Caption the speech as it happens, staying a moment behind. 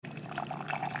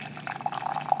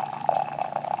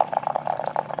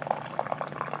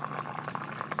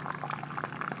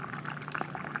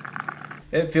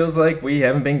It feels like we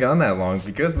haven't been gone that long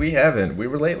because we haven't. We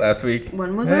were late last week.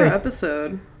 When was our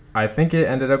episode? I think it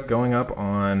ended up going up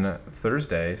on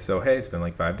Thursday. So, hey, it's been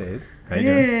like 5 days. How you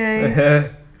doing?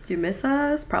 Did you miss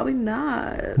us? Probably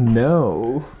not.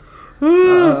 No.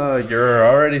 You're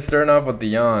already starting off with the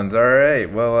yawns. All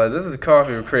right. Well, this is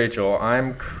Coffee with Rachel.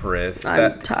 I'm Chris.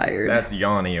 I'm tired. That's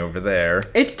Yanni over there.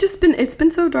 It's been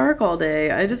so dark all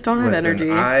day. I just don't have energy.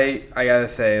 I gotta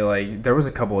say, like, there was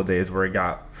a couple of days where it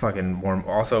got fucking warm.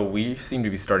 Also, we seem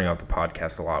to be starting out the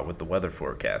podcast a lot with the weather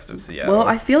forecast of Seattle. Well,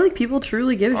 I feel like people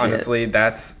truly give a shit. Honestly,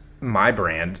 that's my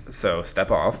brand, so step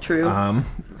off. True.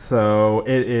 So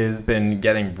it has been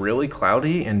getting really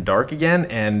cloudy and dark again,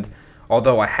 and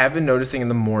although I have been noticing in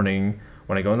the morning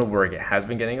when I go into work, it has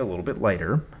been getting a little bit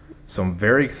lighter. So I'm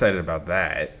very excited about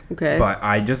that. Okay. But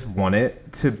I just want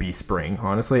it to be spring.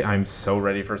 Honestly, I'm so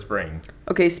ready for spring.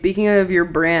 Okay, speaking of your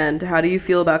brand, how do you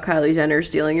feel about Kylie Jenner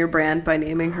stealing your brand by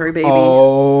naming her baby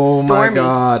Oh Stormy? My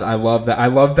God. I love that. I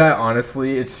love that,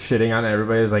 honestly. It's shitting on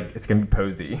everybody. It's like, it's going to be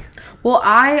Posey. Well,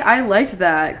 I liked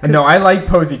that. No, I like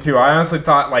Posey too. I honestly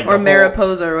thought like... Or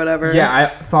Mariposa or whatever. Yeah, I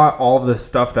thought all of the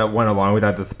stuff that went along with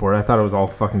that to support, I thought it was all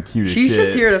fucking cute as shit. She's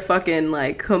just here to fucking,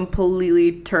 like,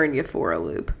 completely turn you for a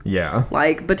loop. Yeah.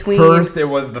 Like, between... First, it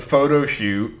was the photo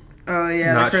shoot. Oh,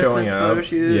 yeah, not the Christmas showing up. photo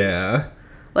shoot. Yeah.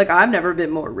 Like, I've never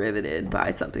been more riveted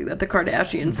by something that the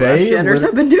Kardashians/Jenners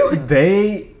have been doing.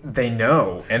 They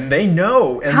know, and they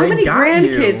know, and How they many got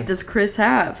grandkids you. does Chris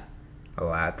have? A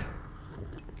lot.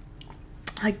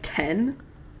 Like 10?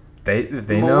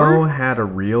 They More? know how to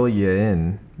reel you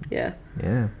in. Yeah.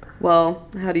 Yeah. Well,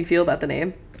 how do you feel about the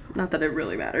name? Not that it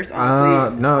really matters,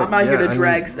 honestly. No, I'm not here to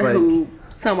drag like,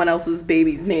 someone else's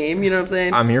baby's name, you know what I'm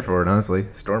saying? I'm here for it, honestly.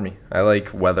 Stormy. I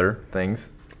like weather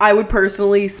things. I would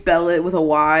personally spell it with a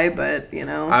Y, but, you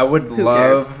know, I would who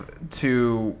love cares?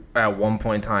 to, at one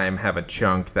point in time, have a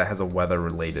chunk that has a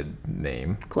weather-related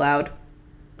name. Cloud.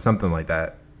 Something like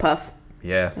that. Puff.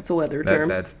 Yeah. That's a weather term.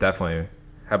 That's definitely...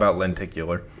 How about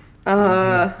lenticular?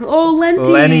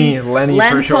 Lenty. Lenny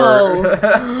Lentil. for short.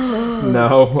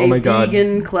 No, oh my God. A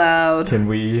vegan cloud. Can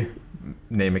we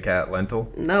name a cat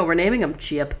Lentil? No, we're naming him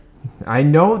Chip. I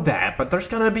know that, but there's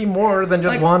gonna be more than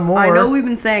just one more. I know we've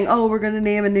been saying, we're gonna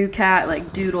name a new cat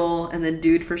like Doodle and then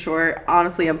Dude for short.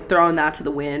 Honestly, I'm throwing that to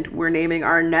the wind. We're naming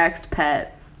our next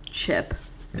pet Chip.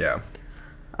 Yeah.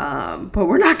 But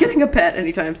we're not getting a pet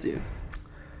anytime soon.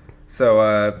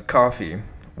 So, coffee.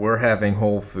 We're having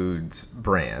Whole Foods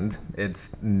brand.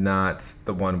 It's not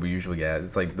the one we usually get.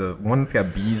 It's like the one that's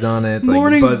got bees on it. It's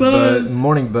Morning like Buzz.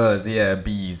 Morning Buzz. Yeah,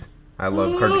 bees. I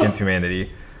love Cards Against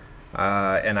Humanity.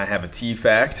 And I have a tea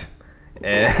fact.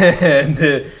 And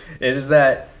it is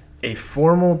that a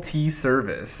formal tea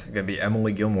service, going to be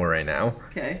Emily Gilmore right now.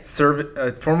 Okay.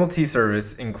 Formal tea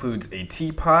service includes a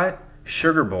teapot,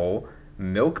 sugar bowl,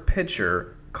 milk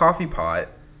pitcher, coffee pot,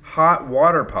 hot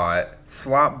water pot,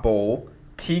 slop bowl,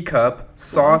 teacup,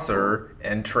 saucer,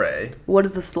 and tray. What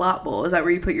is the slop bowl? Is that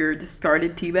where you put your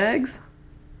discarded tea bags?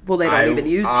 Well, they don't even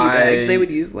use tea bags. They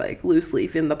would use, like, loose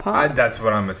leaf in the pot. That's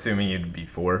what I'm assuming you'd be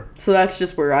for. So that's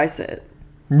just where I sit.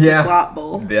 Yeah. The slop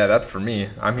bowl. Yeah, that's for me.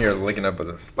 I'm here licking up with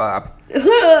a slop.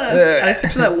 I just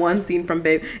picture that one scene from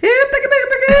Babe. Here, picky,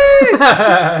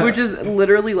 which is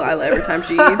literally Lila every time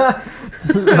she eats.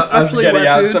 Us getting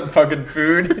out some fucking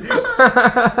food.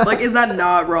 Like, is that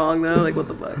not wrong, though? Like, what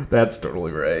the fuck? That's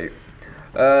totally right.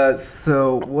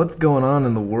 So what's going on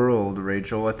in the world,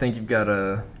 Rachel? I think you've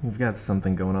got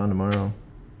something going on tomorrow.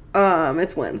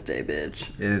 It's Wednesday,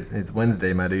 bitch. It's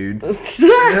Wednesday, my dudes.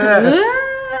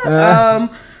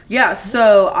 Yeah,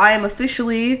 so I am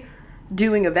officially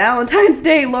doing a Valentine's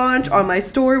Day launch on my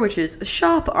store, which is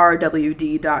shoprwd.com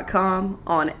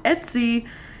on Etsy.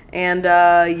 And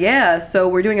yeah, so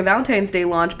we're doing a Valentine's Day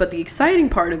launch, but the exciting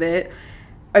part of it,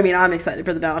 I mean, I'm excited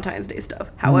for the Valentine's Day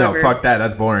stuff. However, no, fuck that.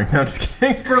 That's boring. No, I'm just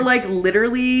kidding. For like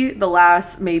literally the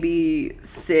last maybe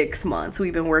 6 months,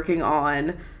 we've been working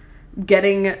on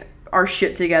getting our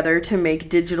shit together to make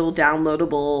digital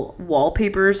downloadable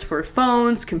wallpapers for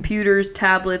phones, computers,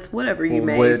 tablets, whatever you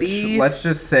may be. Let's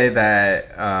just say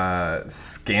that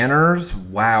scanners,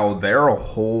 wow, they're a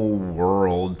whole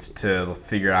world to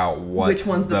figure out what's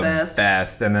which one's the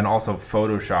best. And then also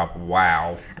Photoshop,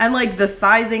 wow. And like the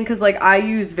sizing, because like I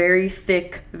use very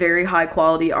thick, very high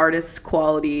quality, artist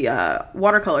quality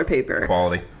watercolor paper.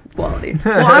 Quality.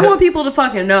 Well, I want people to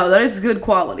fucking know that it's good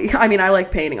quality. I mean, I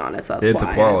like painting on it, so that's it's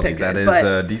why a quality. I picked That it. is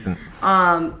But, decent.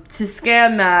 to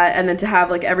scan that and then to have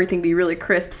like everything be really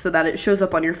crisp so that it shows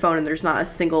up on your phone and there's not a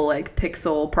single like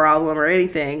pixel problem or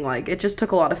anything, like it just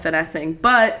took a lot of finessing.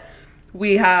 But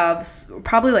we have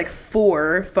probably like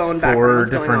 4 phone backgrounds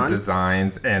going on. 4 different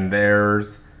designs, and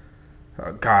there's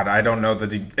God, I don't know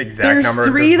the exact There's number.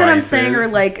 three of that I'm devices. saying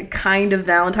are like kind of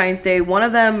Valentine's Day. One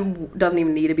of them doesn't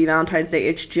even need to be Valentine's Day.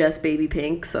 It's just baby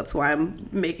pink, so that's why I'm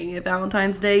making it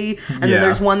Valentine's Day. And then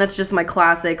there's one that's just my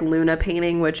classic Luna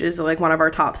painting, which is like one of our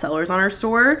top sellers on our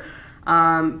store.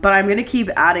 But I'm gonna keep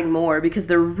adding more because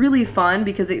they're really fun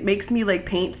because it makes me like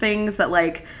paint things that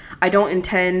like I don't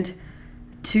intend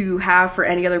to have for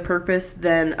any other purpose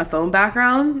than a phone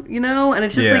background, you know? And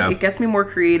it's just like, it gets me more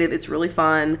creative. It's really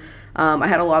fun. I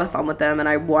had a lot of fun with them and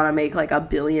I want to make like a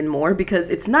billion more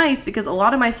because it's nice because a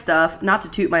lot of my stuff, not to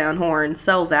toot my own horn,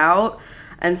 sells out.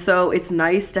 And so it's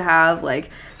nice to have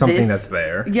like something that's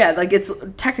there. Yeah, like it's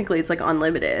technically it's like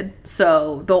unlimited.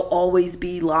 So they'll always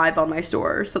be live on my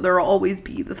store. So there'll always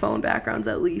be the phone backgrounds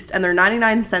at least. And they're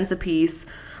 99 cents a piece.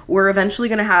 We're eventually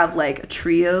going to have like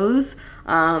trios.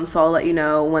 So I'll let you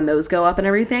know when those go up and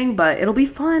everything, but it'll be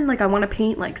fun. Like I want to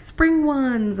paint like spring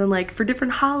ones and like for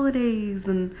different holidays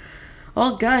and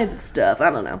all kinds of stuff.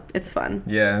 I don't know. It's fun.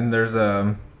 Yeah. And there's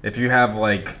if you have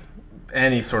like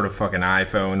any sort of fucking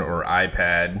iPhone or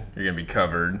iPad, you're going to be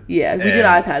covered. Yeah. We did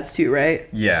iPads too, right?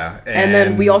 Yeah. And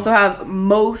then we also have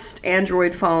most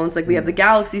Android phones. Like we have the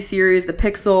Galaxy series, the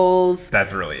Pixels.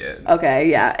 That's really it. Okay.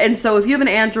 Yeah. And so if you have an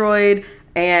Android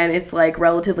and it's like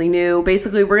relatively new,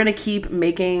 basically we're gonna keep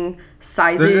making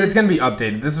sizes. It's gonna be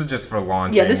updated. This was just for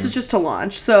launching. Yeah, this is just to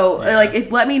launch. So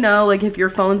like let me know like if your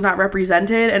phone's not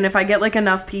represented, and if I get like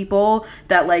enough people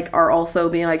that like are also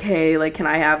being like, hey, like can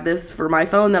I have this for my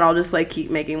phone, then I'll just like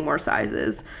keep making more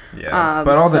sizes. Yeah.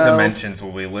 But all the dimensions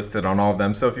will be listed on all of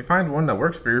them. So if you find one that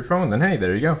works for your phone, then hey,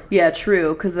 there you go. Yeah,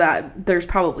 true, because there's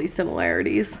probably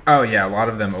similarities. Oh yeah, a lot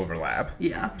of them overlap.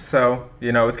 Yeah. So,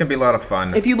 it's gonna be a lot of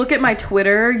fun. If you look at my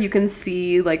Twitter, you can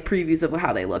see like previews of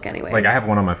how they look anyway. Like I have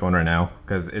one on my phone right now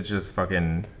because it's just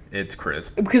it's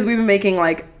crisp. Because we've been making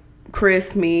like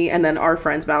Chris, me, and then our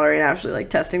friends Mallory and Ashley like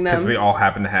testing them. Because we all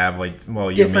happen to have like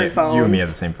different phones. You and me have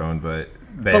the same phone, but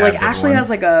like Ashley has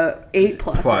like a 8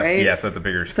 plus, right? Yeah, so it's a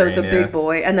bigger screen. So it's a big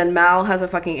boy, and then Mal has a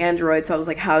fucking Android. So I was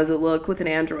like, how does it look with an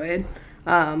Android?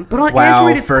 But on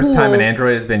Android, it's first cool. time an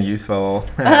Android has been useful.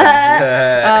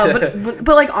 But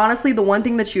like honestly, the one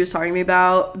thing that she was talking to me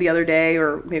about the other day,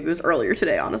 or maybe it was earlier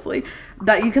today, honestly,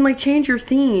 that you can like change your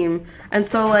theme, and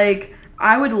so like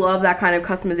I would love that kind of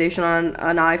customization on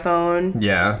an iPhone.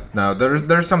 Yeah, no,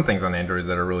 there's some things on Android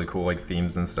that are really cool, like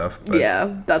themes and stuff.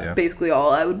 But, that's basically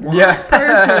all I would want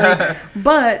personally.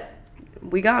 But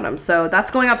we got them. So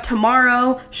that's going up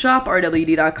tomorrow.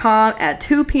 ShopRWD.com at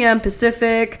 2 p.m.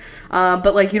 Pacific.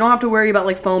 But like you don't have to worry about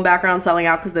like phone background selling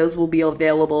out because those will be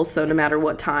available. So no matter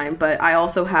what time. But I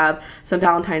also have some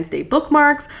Valentine's Day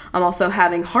bookmarks. I'm also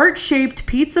having heart-shaped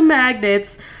pizza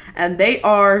magnets, and they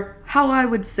are, how I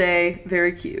would say,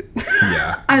 very cute.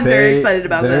 Yeah, I'm very excited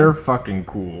about them. They're fucking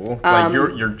cool. Like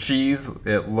your cheese,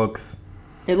 it looks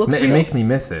real. It makes me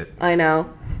miss it. I know.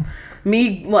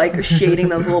 Me like shading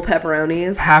those little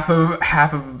pepperonis. Half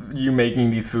of you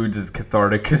making these foods is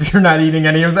cathartic because you're not eating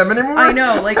any of them anymore. I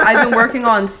know. Like I've been working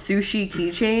on sushi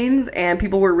keychains, and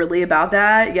people were really about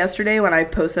that yesterday when I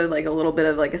posted like a little bit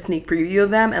of like a sneak preview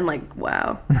of them, and like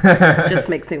wow, just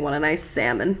makes me want a nice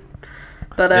salmon.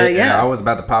 But I was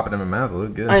about to pop it in my mouth. It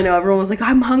looked good. I know. Everyone was like,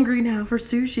 I'm hungry now for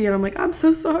sushi, and I'm like, I'm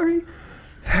so sorry.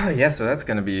 Yeah, so that's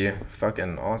gonna be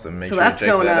fucking awesome. Make so sure that's to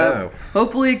check going that up. out.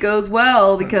 Hopefully it goes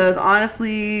well, because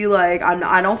honestly, like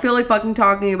I don't feel like fucking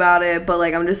talking about it, but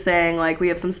like I'm just saying, like we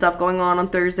have some stuff going on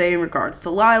Thursday in regards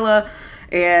to Lila,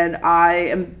 and I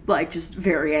am like just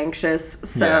very anxious.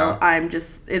 So Yeah. I'm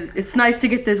just it's nice to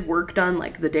get this work done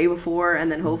like the day before,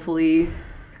 and then hopefully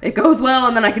it goes well,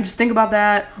 and then I can just think about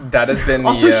that. That has been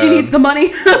also she needs the money.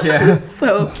 Yeah.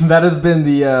 So that has been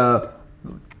the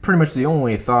pretty much the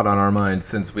only thought on our minds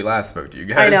since we last spoke to you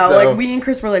guys. I know, so. like we and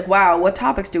Chris were like, wow, what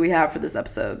topics do we have for this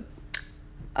episode?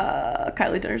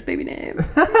 Kylie Jenner's baby name.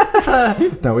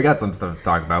 No, we got some stuff to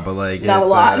talk about, but like not a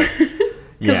lot. Because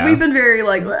yeah. we've been very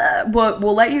like, but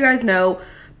we'll let you guys know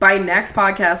by next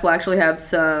podcast. We'll actually have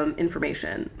some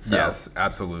information. So, yes,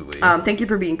 absolutely. Thank you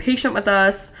for being patient with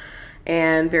us,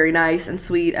 and very nice and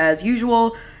sweet as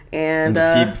usual. And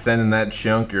just keep sending that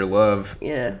chunk your love.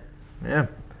 Yeah. Yeah.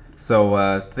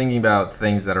 So, thinking about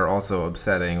things that are also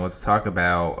upsetting, let's talk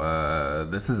about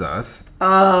This Is Us.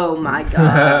 Oh my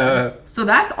god. So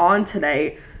that's on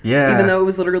today. Yeah. Even though it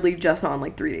was literally just on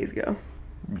like 3 days ago.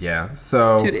 Yeah.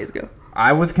 So 2 days ago.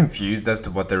 I was confused as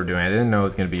to what they were doing. I didn't know it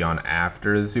was going to be on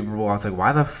after the Super Bowl. I was like,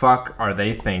 why the fuck are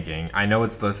they thinking? I know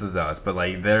it's This Is Us, but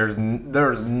like there's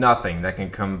nothing that can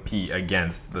compete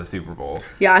against the Super Bowl.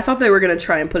 Yeah, I thought they were going to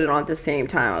try and put it on at the same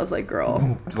time. I was like,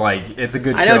 girl. Like, it's a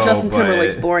good I show. know Justin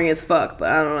Timberlake's boring as fuck, but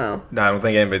I don't know. No, I don't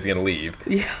think anybody's going to leave.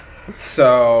 Yeah.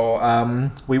 So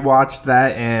we watched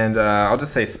that, and I'll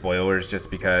just say spoilers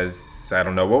just because I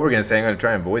don't know what we're going to say. I'm going to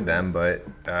try and avoid them, but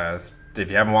if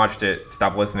you haven't watched it,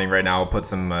 stop listening right now. I'll put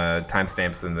some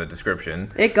timestamps in the description.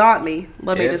 It got me.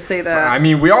 Let me just say that. I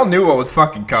mean, we all knew what was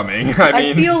fucking coming.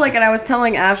 I feel like, and I was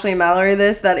telling Ashley and Mallory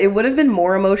this, that it would have been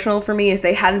more emotional for me if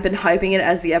they hadn't been hyping it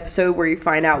as the episode where you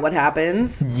find out what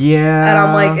happens. Yeah. And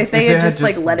I'm like, if they had just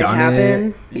like let it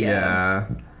happen. Yeah.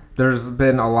 There's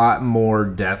been a lot more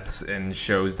deaths in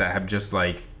shows that have just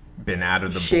like been out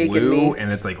of the Shaken blue, me.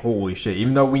 and it's like, holy shit.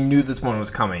 Even though we knew this one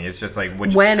was coming, it's just like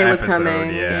when it was episode,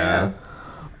 coming. Yeah.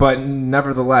 But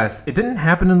nevertheless, it didn't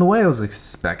happen in the way I was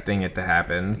expecting it to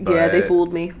happen. But Yeah, they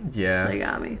fooled me. Yeah. They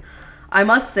got me. I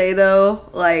must say though,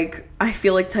 like, I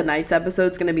feel like tonight's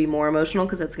episode's gonna be more emotional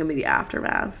because it's gonna be the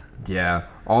aftermath. Yeah.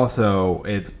 Also,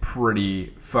 it's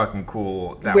pretty fucking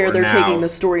cool that Where we're they're now, taking the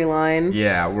storyline.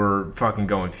 Yeah, we're fucking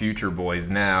going future boys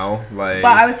now. Like,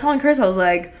 But I was telling Chris, I was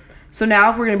like, so now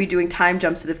if we're going to be doing time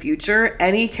jumps to the future,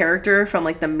 any character from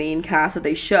like the main cast that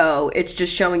they show, it's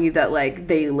just showing you that like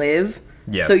they live.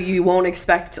 Yes. So you won't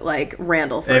expect like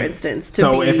Randall, for instance,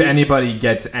 to be... if anybody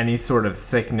gets any sort of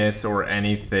sickness or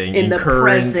anything In in the current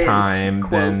present, time,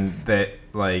 quotes. then that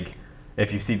like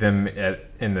if you see them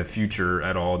in the future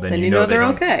at all, then you know they're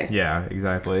don't- okay. Yeah,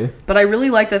 exactly. But I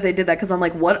really like that they did that because I'm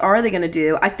like, what are they going to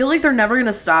do? I feel like they're never going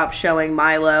to stop showing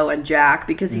Milo and Jack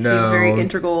because he seems very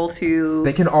integral to...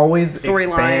 They can always storyline.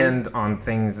 expand on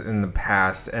things in the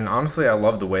past, and honestly, I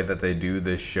love the way that they do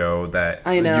this show. That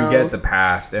I know. you get the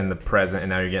past and the present, and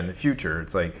now you're getting the future.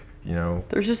 It's like, you know,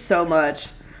 There's just so much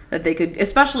that they could,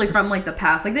 especially from like the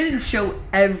past. Like they didn't show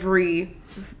every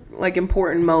like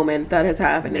important moment that has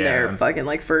happened in their fucking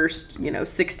like first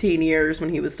 16 years when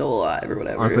he was still alive or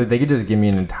whatever. honestly, they could just give me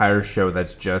an entire show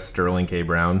that's just Sterling K.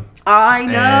 Brown. I know.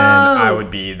 And I would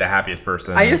be the happiest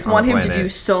person. I just on want the him to planet. do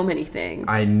so many things.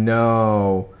 I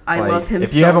know. I love him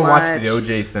If you so haven't watched much. the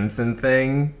O.J. Simpson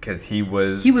thing, because he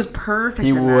was perfect. he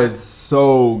in that. was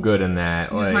so good in that.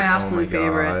 He was like, my absolute oh my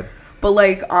favorite. God. But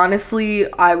like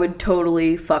honestly, I would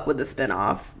totally fuck with the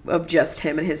spinoff of just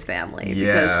him and his family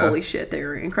because Yeah. holy shit,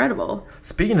 they're incredible.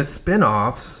 Speaking of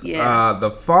spin-offs, Yeah. The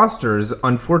Fosters,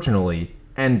 unfortunately,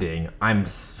 ending. I'm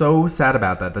so sad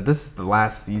about that this is the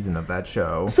last season of that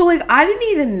show. So like I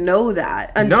didn't even know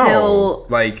that until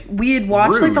like we had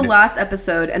watched like the rude. last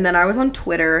episode, and then I was on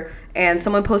Twitter and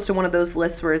someone posted one of those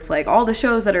lists where it's like all the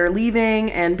shows that are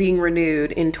leaving and being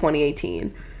renewed in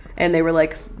 2018. And they were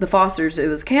like, the Fosters, it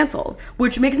was canceled,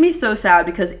 which makes me so sad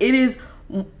because it is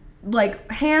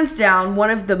like hands down one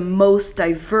of the most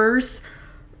diverse,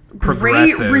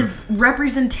 great Progressive.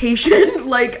 representation.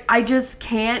 Like I just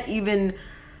can't even.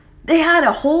 They had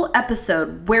a whole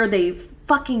episode where they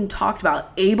fucking talked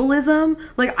about ableism.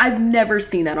 Like I've never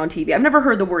seen that on TV. I've never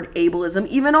heard the word ableism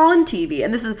even on TV.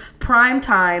 And this is prime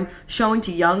time showing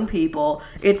to young people.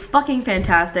 It's fucking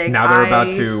fantastic. Now they're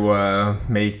about to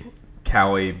make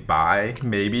Callie bi,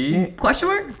 maybe? Question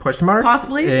mark? Question mark?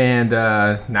 Possibly. And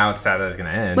now it's sad that it's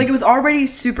going to end. Like it was already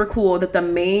super cool that the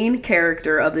main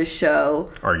character of this show,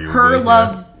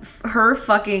 Arguably, her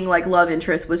fucking like love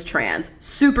interest was trans.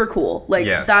 Super cool. Like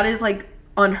Yes. that is like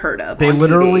unheard of. They on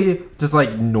literally TV. just like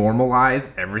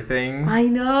normalize everything. I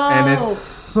know. And it's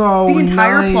so the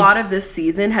entire nice. plot of this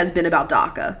season has been about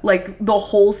DACA. Like the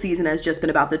whole season has just been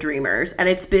about the Dreamers, and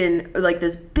it's been like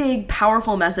this big,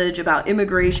 powerful message about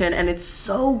immigration, and it's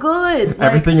so good. Like,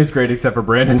 Everything is great except for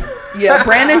Brandon. yeah,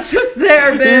 Brandon's just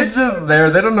there, bitch. He's just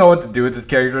there. They don't know what to do with this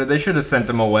character. They should have sent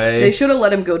him away. They should have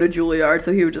let him go to Juilliard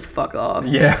so he would just fuck off.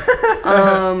 Yeah.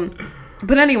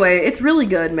 But anyway, it's really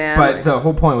good, man. But the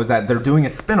whole point was that they're doing a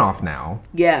spin-off now.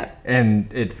 Yeah.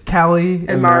 And it's Callie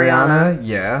and Mariana.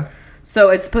 Yeah. So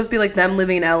it's supposed to be like them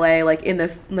living in LA, like in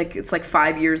the like it's like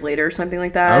 5 years later or something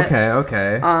like that.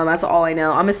 Okay. That's all I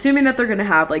know. I'm assuming that they're gonna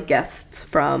have like guests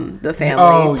from the family.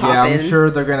 Oh, pop yeah, in. I'm sure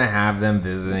they're going to have them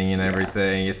visiting and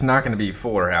everything. It's not going to be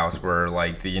Fuller House where,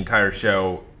 like, the entire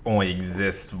show only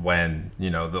exists when,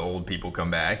 the old people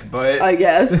come back. But I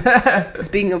guess.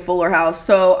 Speaking of Fuller House,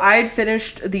 so I'd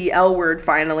finished the L Word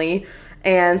finally.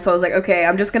 And so I was like, okay,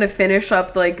 I'm just going to finish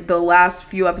up like the last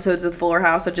few episodes of Fuller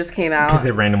House that just came out. because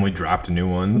they randomly dropped new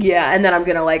ones. Yeah, and then I'm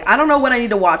going to I don't know what I need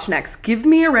to watch next. Give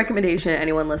me a recommendation,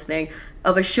 anyone listening,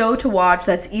 of a show to watch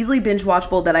that's easily binge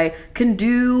watchable that I can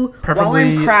do Preferably- while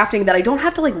I'm crafting, that I don't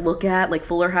have to look at, like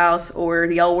Fuller House or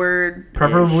the L Word.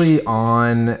 Preferably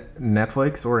on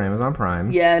Netflix or Amazon Prime.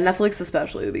 Yeah, Netflix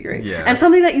especially would be great. Yeah. And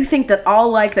something that you think that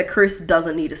I'll like that Chris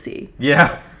doesn't need to see.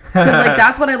 Yeah. because like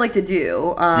that's what I like to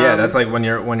do. Yeah, that's like when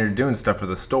you're doing stuff for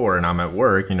the store and I'm at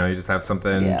work, you just have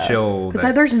something chill.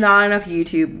 Because there's not enough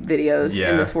YouTube videos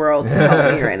in this world to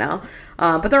help me right now.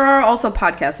 But there are also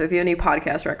podcasts, so if you have any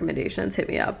podcast recommendations, hit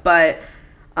me up. But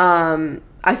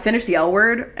I finished The L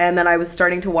Word, and then I was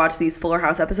starting to watch these Fuller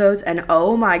House episodes, and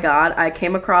oh my god, I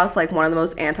came across like one of the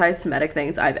most anti-Semitic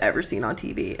things I've ever seen on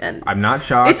TV. And I'm not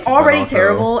shocked. It's already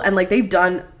terrible, and like they've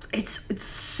done, it's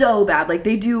so bad. Like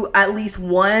they do at least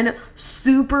one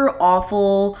super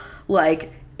awful,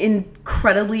 like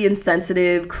incredibly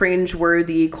insensitive,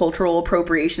 cringe-worthy cultural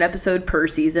appropriation episode per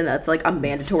season. That's like a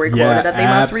mandatory quota that they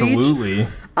must reach. Absolutely.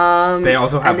 They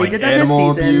also have like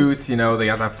animal abuse. They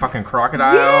got that fucking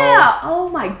crocodile. Yeah. Oh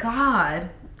my god.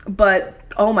 But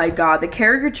oh my god, the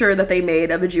caricature that they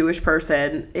made of a Jewish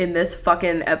person in this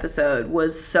fucking episode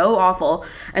was so awful.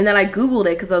 And then I googled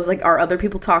it because I was like, are other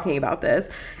people talking about this?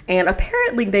 And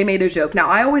apparently they made a joke. Now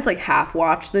I always like half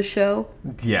watch the show.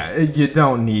 Yeah, you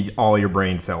don't need all your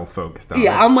brain cells focused on it.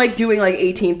 Yeah, I'm like doing like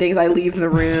 18 things. I leave the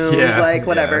room, like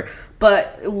whatever. Yeah.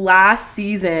 But last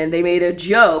season, they made a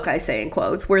joke, I say in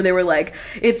quotes, where they were like,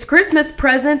 it's Christmas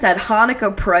presents at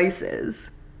Hanukkah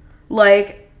prices.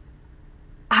 Like,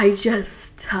 I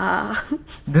just...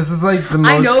 This is like the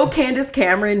most... I know Candace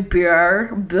Cameron Bure,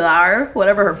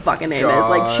 whatever her fucking name is.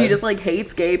 Like, she just, like,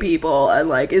 hates gay people and,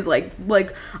 like, is,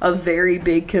 like a very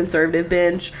big conservative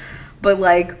bitch. But,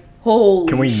 like, holy shit.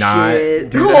 Can we not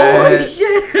do that? Holy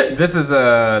shit. This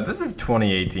is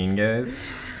 2018,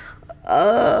 guys.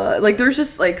 Like there's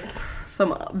just like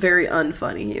some very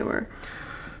unfunny humor.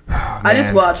 Oh, I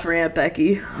just watched Aunt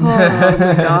Becky. Oh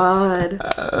my god.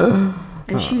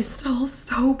 And she's still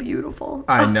so beautiful.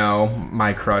 I know.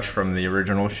 My crush from the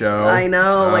original show. I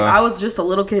know. Like I was just a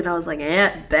little kid and I was like,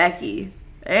 Aunt Becky.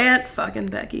 Aunt fucking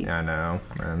Becky. I know.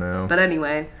 But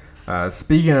anyway.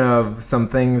 Speaking of some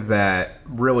things that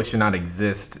really should not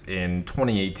exist in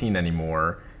 2018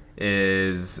 anymore,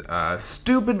 is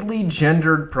stupidly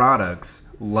gendered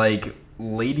products like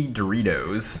Lady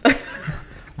Doritos.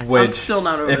 Which, I'm still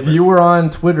not over if you were on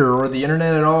Twitter or the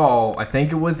internet at all, I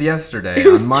think it was yesterday,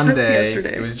 on Monday.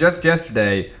 It was just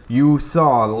yesterday. You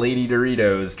saw Lady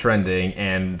Doritos trending,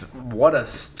 and what a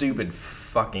stupid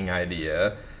fucking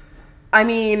idea. I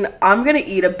mean, I'm going to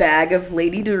eat a bag of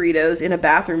Lady Doritos in a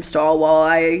bathroom stall while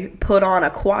I put on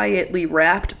a quietly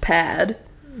wrapped pad.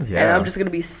 Yeah. And I'm just going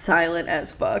to be silent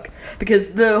as fuck.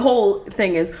 Because the whole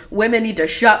thing is women need to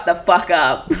shut the fuck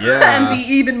up. Yeah. And be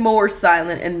even more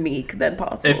silent and meek than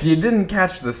possible. If you didn't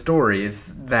catch the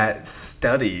stories, that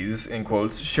studies, in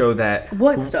quotes, show that...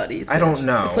 What studies? I don't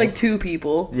know. It's like 2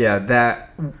 people. Yeah,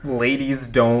 that ladies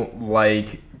don't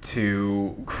like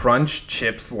to crunch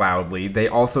chips loudly. They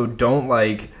also don't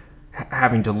like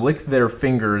having to lick their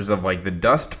fingers of like the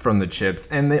dust from the chips.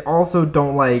 And they also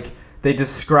don't like... They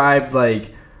described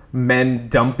like... men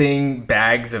dumping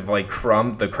bags of like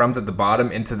the crumbs at the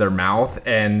bottom into their mouth,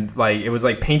 and like it was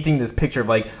like painting this picture of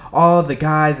like all the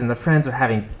guys and the friends are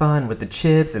having fun with the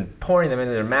chips and pouring them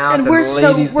into their mouth, and we're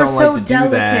so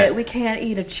delicate we can't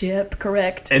eat a chip,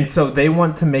 correct? And so they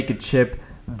want to make a chip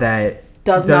that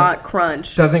doesn't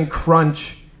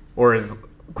crunch or is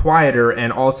quieter,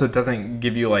 and also doesn't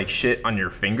give you like shit on your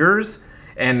fingers.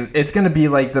 And it's going to be,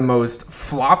 like, the most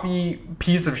floppy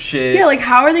piece of shit. Yeah, like,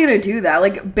 how are they going to do that?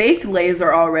 Like, baked Lays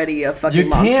are already a fucking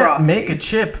monstrosity. You can't make a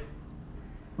chip.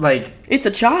 Like... It's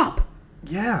a chop.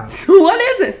 Yeah. What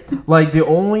is it? Like, the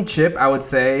only chip I would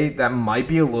say that might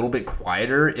be a little bit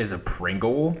quieter is a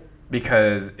Pringle.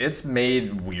 Because it's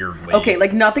made weirdly. Okay,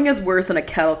 like, nothing is worse than a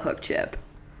kettle cooked chip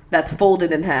that's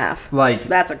folded in half. Like...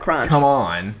 That's a crunch. Come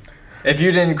on. If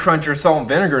you didn't crunch your salt and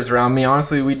vinegars around me,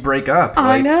 honestly, we'd break up.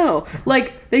 I know.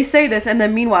 Like, they say this, and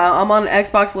then meanwhile, I'm on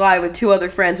Xbox Live with 2 other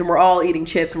friends, and we're all eating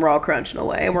chips, and we're all crunching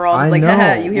away. And we're all just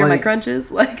haha, you hear my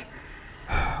crunches? Like...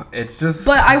 It's just...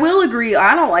 But I will agree,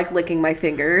 I don't like licking my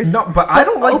fingers. No, but I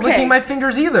don't like licking my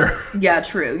fingers either. Yeah,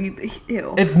 true.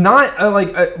 Ew. It's not,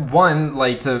 one,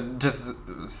 like, to just...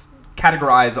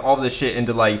 categorize all this shit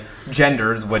into like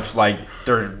genders, which like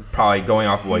they're probably going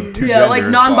off of like 2 genders. Yeah, like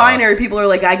non-binary people are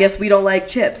like, I guess we don't like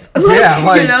chips. Like, yeah,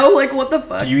 like, you know, like what the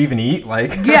fuck? Do you even eat?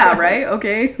 Like, yeah, right?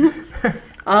 Okay.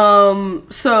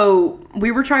 So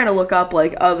we were trying to look up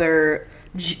like other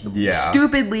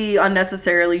stupidly,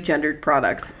 unnecessarily gendered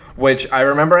products. Which I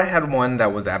remember I had one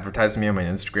that was advertised to me on my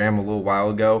Instagram a little while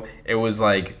ago. It was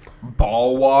like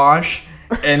ball wash,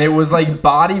 and it was like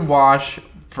body wash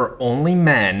for only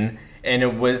men, and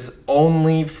it was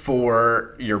only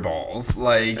for your balls,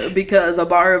 like, because a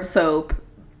bar of soap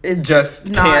is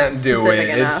just not can't do specific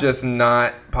it. enough. It's just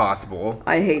not possible.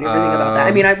 I hate everything about that.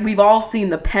 I mean, we've all seen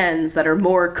the pens that are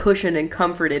more cushioned and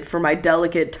comforted for my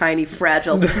delicate, tiny,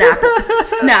 fragile,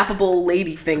 snappable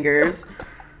lady fingers.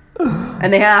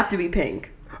 And they have to be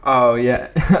pink. Oh, yeah.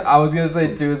 I was going to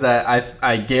say, too, that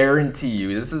I guarantee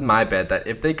you, this is my bet, that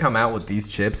if they come out with these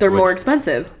chips... They're more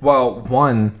expensive. Well,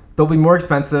 one, they'll be more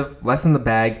expensive, less in the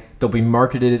bag. They'll be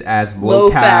marketed as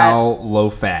low-cal,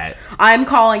 low-fat. I'm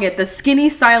calling it the skinny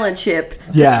silent chip.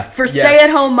 Yeah. For Yes.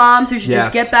 stay-at-home moms who should Yes.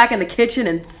 just get back in the kitchen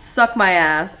and suck my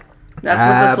ass. That's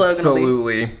what the slogan will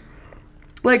be. Absolutely.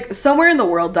 Like, somewhere in the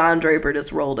world, Don Draper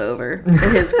just rolled over in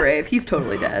his grave. He's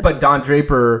totally dead. But Don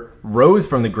Draper rose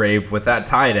from the grave with that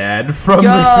Tide ad from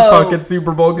the Yo, fucking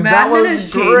Super Bowl, because that Mad Men was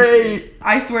has changed great. me.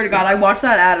 I swear to God, I watched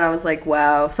that ad and I was like,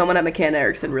 wow, someone at McCann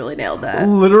Erickson really nailed that.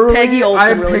 Literally, Peggy Olson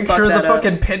I really picture fucked the that up.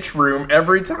 fucking pitch room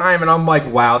every time, and I'm like,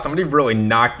 wow, somebody really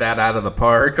knocked that out of the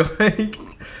park. Like,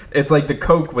 it's like the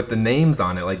Coke with the names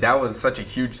on it. Like, that was such a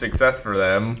huge success for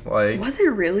them. Like, Was it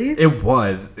really? it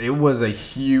was a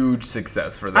huge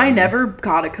success for them. I never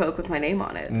got a Coke with my name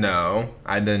on it. No,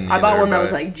 I didn't. I bought either, one that but-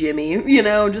 was like Jimmy, you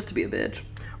know, just to be a bitch.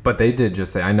 But they did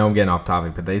just say, I know I'm getting off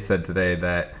topic, but they said today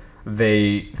that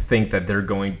they think that they're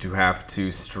going to have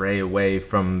to stray away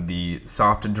from the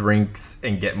soft drinks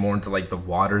and get more into like the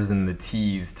waters and the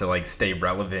teas to like stay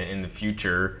relevant in the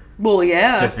future, Well,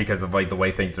 yeah. just because of like the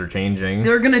way things are changing.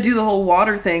 They're going to do the whole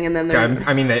water thing and then they're...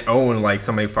 I mean, they own like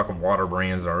so many fucking water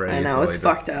brands already. I know, so, it's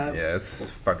like, fucked up. Yeah, it's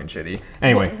fucking shitty.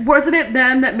 Anyway, Wasn't it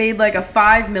them that made like a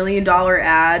 $5 million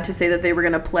ad to say that they were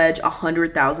going to pledge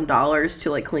 $100,000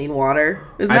 to like clean water?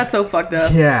 Isn't that so fucked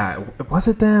up? yeah, was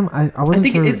it them? I wasn't I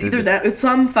think sure. it's either that. It's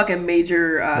some fucking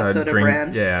major soda drink-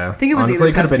 brand. Yeah, I think it was Honestly,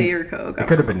 either it could've Pepsi been- or Coke. I It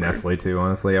could have don't been remember. Nestle too.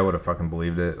 Honestly, I would have fucking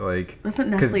believed it. Like,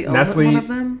 Doesn't 'cause Nestle own one of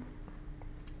them?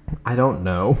 I don't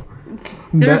know.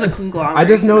 There's Ne- a conglomerate. I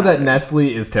just know that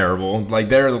Nestle is terrible. Like,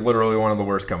 they're literally one of the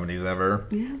worst companies ever.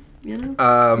 Yeah, you know,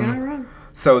 you're not wrong.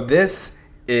 So this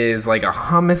is like a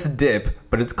hummus dip,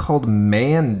 but it's called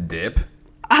Man Dip.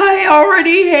 I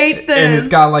already hate this. And it's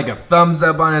got like a thumbs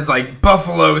up on it. It's like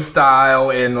buffalo style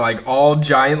in like all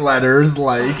giant letters.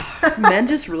 Like, Men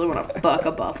just really want to fuck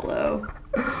a buffalo.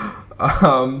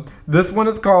 this one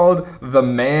is called the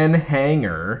Man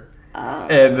Hanger.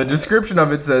 And the description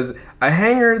of it says, a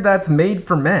hanger that's made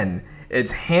for men.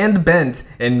 It's hand bent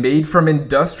and made from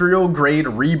industrial grade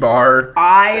rebar.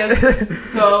 I am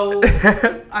so...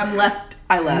 I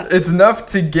left. It's enough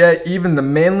to get even the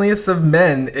manliest of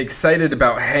men excited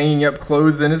about hanging up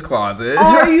clothes in his closet.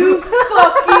 Are you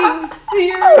fucking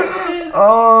serious?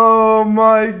 Oh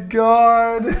my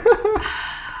god.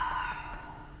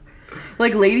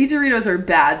 Like, Lady Doritos are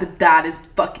bad, but that is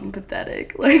fucking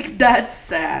pathetic. Like, that's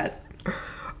sad.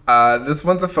 This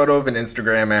one's a photo of an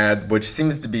Instagram ad, which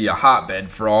seems to be a hotbed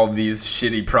for all these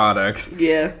shitty products.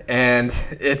 Yeah. And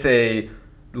it's a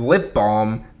lip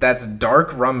balm that's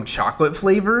dark rum chocolate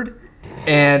flavored.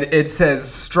 And it says,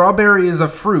 strawberry is a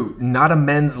fruit, not a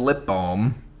men's lip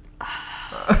balm.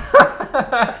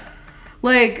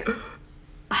 Like,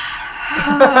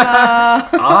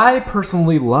 I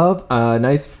personally love a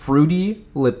nice fruity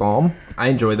lip balm. I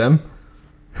enjoy them.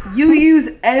 you use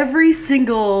every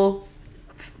single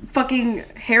fucking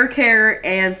hair care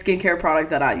and skincare product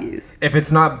that I use. If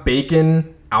it's not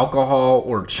bacon, alcohol,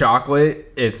 or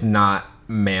chocolate, it's not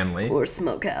manly. Or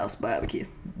smokehouse barbecue.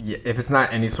 Yeah, if it's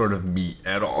not any sort of meat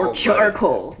at all. Or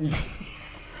charcoal.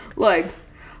 Like,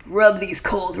 rub these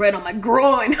coals right on my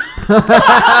groin.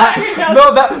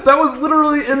 No, that was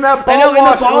literally in that ball I know, in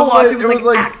wash. the ball wash, it was like,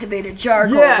 like activated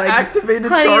charcoal. Yeah, like, activated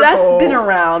honey, charcoal. that's been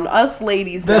around. Us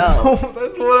ladies that's know.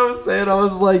 that's what I was saying. I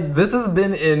was like, this has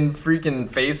been in freaking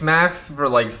face masks for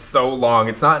like so long.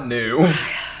 It's not new.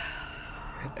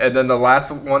 And then the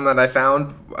last one that I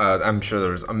found, I'm sure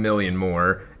there's a million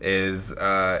more, is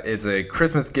a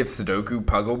Christmas gift Sudoku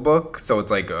puzzle book. So it's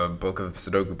like a book of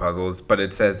Sudoku puzzles, but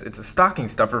it says it's a stocking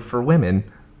stuffer for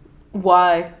women.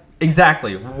 Why?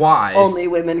 Exactly. Why? Only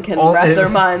women can Only- wrap their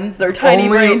minds, their tiny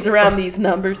Only- brains around these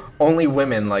numbers. Only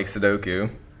women like Sudoku.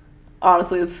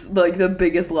 Honestly, it's like the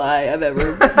biggest lie I've ever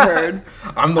heard.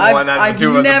 I'm the one out of the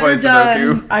two of us that play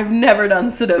Sudoku. I've never done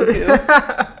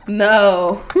Sudoku.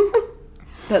 No.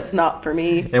 That's not for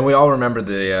me. And we all remember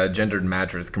the gendered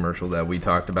mattress commercial that we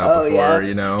talked about before,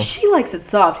 you know. She likes it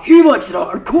soft. He likes it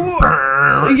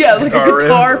hardcore. Yeah, like Guitar a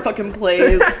guitar riff. fucking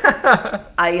plays.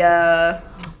 I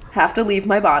have to leave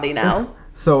my body now.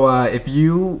 So if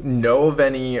you know of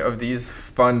any of these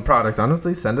fun products,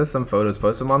 honestly, send us some photos.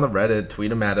 Post them on the Reddit. Tweet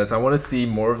them at us. I want to see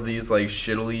more of these like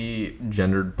shittily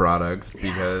gendered products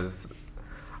because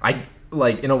I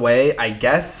like in a way, I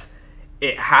guess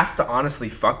it has to honestly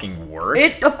fucking work.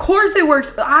 Of course it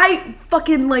works. I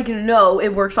fucking like know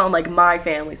it works on like my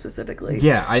family specifically.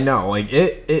 Yeah, I know. Like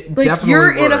it like definitely you're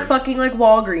works. in a fucking like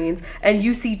Walgreens and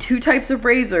you see 2 types of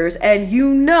razors and you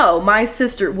know my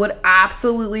sister would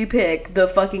absolutely pick the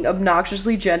fucking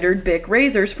obnoxiously gendered Bic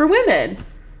razors for women.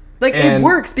 Like it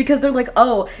works because they're like,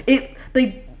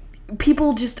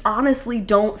 people just honestly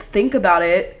don't think about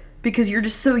it because you're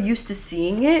just so used to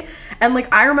seeing it. And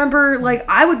like I remember like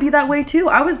I would be that way too.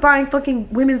 I was buying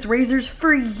fucking women's razors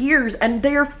for years and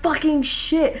they are fucking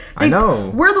shit. I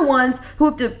know. We're the ones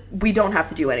who we don't have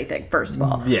to do anything, first of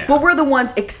all. Yeah. But we're the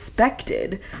ones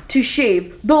expected to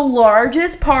shave the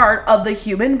largest part of the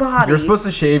human body. You're supposed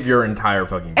to shave your entire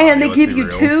fucking body. And they give you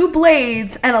 2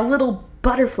 blades and a little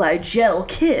butterfly gel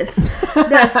kiss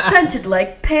that's scented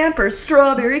like Pampers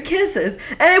Strawberry Kisses,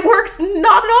 and it works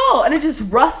not at all, and it just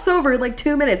rusts over in like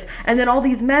 2 minutes. And then all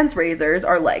these men's razors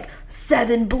are like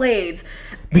 7 blades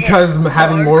because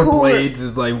having more blades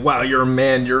is like, wow, you're a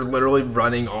man, you're literally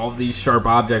running all these sharp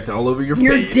objects all over your face.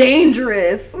 You're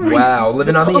dangerous. Wow,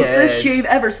 living on the edge. Closest shave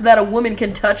ever so that a woman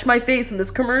can touch my face in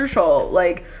this commercial.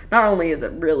 Like, not only is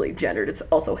it really gendered, it's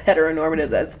also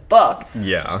heteronormative as fuck.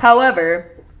 Yeah.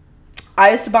 However,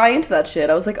 I used to buy into that shit.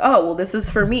 I was like, oh, well, this is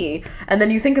for me. And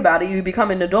then you think about it, you become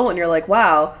an adult and you're like,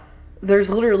 wow, there's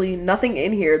literally nothing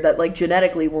in here that like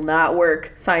genetically will not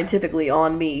work scientifically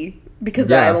on me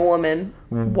because I am a woman.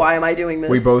 Why am I doing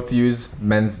this? We both use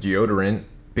men's deodorant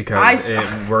because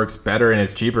it works better and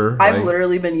it's cheaper. I've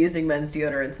literally been using men's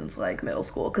deodorant since like middle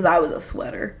school because I was a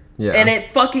sweater. Yeah. And it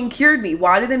fucking cured me.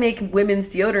 Why do they make women's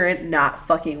deodorant not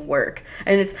fucking work?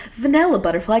 And it's vanilla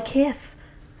butterfly kiss.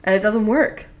 And it doesn't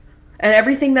work. And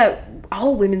everything that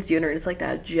all women's deodorant is like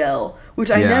that gel, which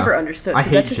I never understood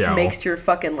because that just makes your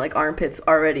fucking like armpits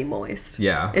already moist.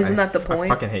 Yeah, isn't that the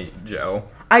point? I fucking hate gel.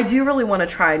 I do really want to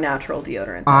try natural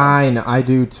deodorant, though. I know, I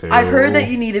do too. I've heard that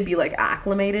you need to be like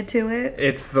acclimated to it.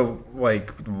 It's the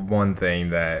like one thing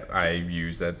that I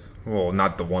use that's, well,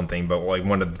 not the one thing, but like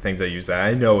one of the things I use that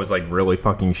I know is like really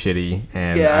fucking shitty,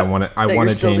 and I want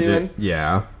to change it.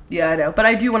 Yeah. Yeah, I know. But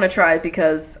I do want to try it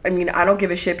because, I mean, I don't give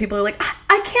a shit. People are like,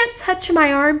 I can't touch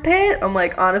my armpit. I'm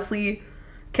like, honestly,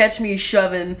 catch me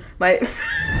shoving my...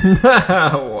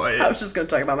 What? I was just going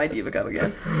to talk about my Diva Cup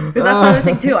again. Because that's another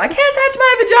thing, too. I can't touch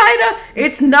my vagina.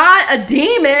 It's not a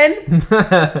demon.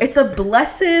 It's a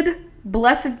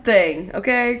blessed thing,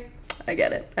 okay? I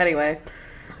get it. Anyway,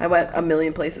 I went a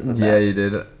million places with that. Yeah, you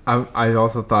did. I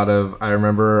also thought of... I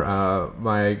remember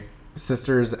my...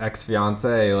 sister's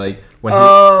ex-fiance, like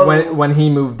when he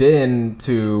moved in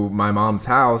to my mom's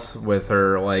house with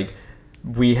her, like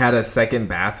we had a second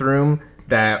bathroom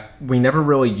that we never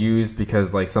really used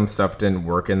because like some stuff didn't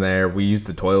work in there. We used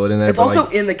the toilet in there. It's also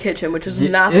in the kitchen, which is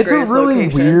not the it's greatest a really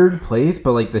location. weird place,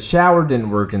 but like the shower didn't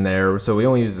work in there, so we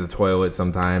only used the toilet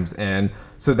sometimes. And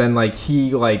so then like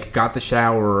he like got the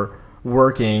shower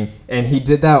working, and he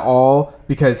did that all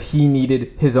because he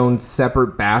needed his own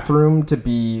separate bathroom to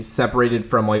be separated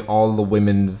from like all the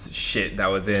women's shit that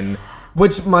was in,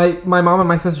 which my mom and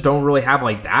my sister don't really have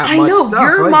like that much stuff. I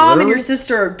know, your mom and your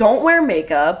sister don't wear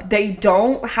makeup, they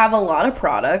don't have a lot of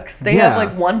products, they have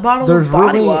like one bottle of body wash.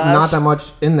 There's really not that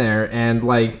much in there, and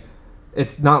like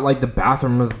it's not like the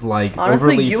bathroom was like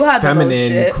honestly, overly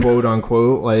feminine, quote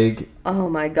unquote. Like, oh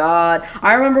my god,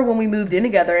 I remember when we moved in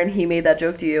together and he made that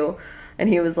joke to you, and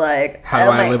he was like, "How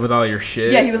do I live with all your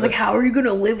shit?" Yeah, he was like, "How are you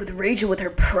gonna live with Rachel with her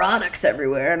products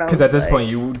everywhere?" And I was because at this point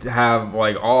you have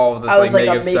like all of this like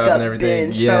makeup stuff and everything.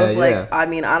 Binge. Yeah, I was like, I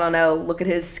mean, I don't know. Look at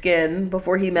his skin.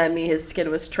 Before he met me, his skin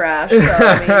was trash. So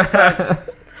I mean,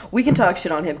 we can talk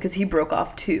shit on him because he broke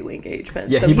off 2 engagements.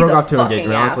 Yeah, so he broke off 2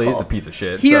 engagements. Honestly, he's a piece of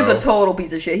shit. He was a total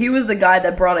piece of shit. He was the guy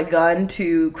that brought a gun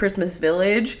to Christmas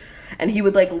Village, and he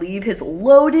would like leave his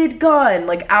loaded gun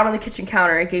like out on the kitchen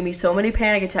counter. It gave me so many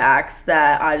panic attacks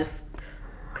that I just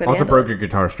couldn't also handle broke your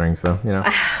guitar string, so you know.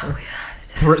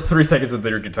 3 seconds with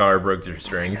your guitar broke your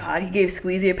strings. God, he gave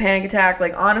Squeezy a panic attack.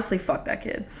 Like, honestly, fuck that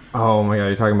kid. Oh my god,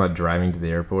 you're talking about driving to the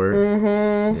airport?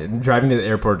 Mm-hmm. Yeah, driving to the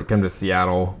airport to come to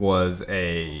Seattle was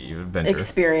a adventure.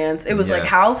 Experience. It was like,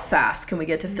 how fast can we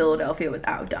get to Philadelphia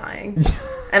without dying?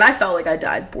 And I felt like I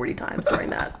died 40 times during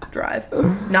that drive.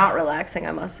 Not relaxing,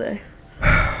 I must say.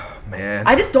 Man.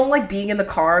 I just don't like being in the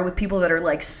car with people that are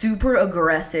like super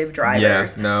aggressive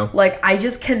drivers. Yeah, no. Like, I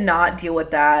just cannot deal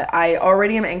with that. I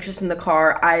already am anxious in the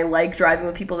car. I like driving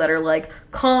with people that are like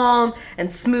calm and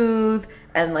smooth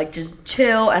and like just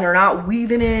chill and are not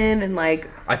weaving in and like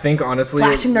I think honestly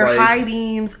flashing their high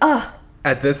beams. Ugh.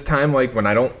 At this time, like when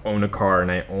I don't own a car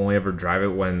and I only ever drive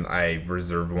it when I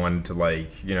reserve one to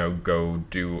like, you know, go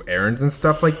do errands and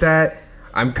stuff like that,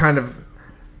 I'm kind of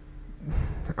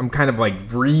I'm kind of like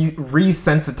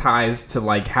resensitized to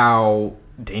like how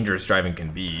dangerous driving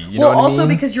can be. You know what I mean? Also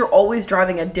because you're always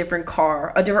driving a different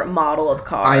car, a different model of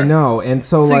car. I know, and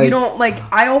so So like, you don't like.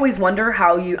 I always wonder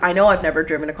how you. I know I've never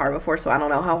driven a car before, so I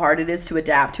don't know how hard it is to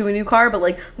adapt to a new car. But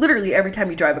like literally every time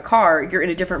you drive a car, you're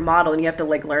in a different model, and you have to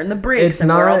like learn the brakes and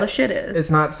where all the shit is.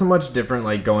 It's not so much different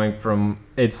like going from.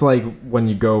 It's like when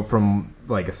you go from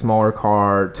like a smaller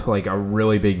car to like a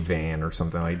really big van or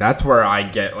something. Like that's where I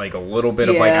get like a little bit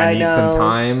of like I need some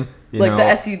time. Like the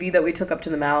SUV that we took up to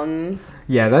the mountains.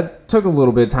 Yeah, that took a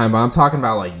little bit of time, but I'm talking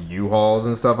about like U-Hauls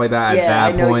and stuff like that. Yeah, at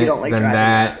that I know point, you don't like then driving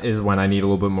that is when I need a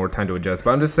little bit more time to adjust.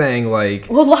 But I'm just saying, like,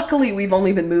 Well, luckily we've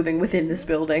only been moving within this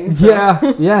building. So.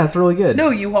 yeah, it's really good. No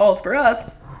U-Hauls for us.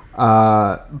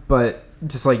 But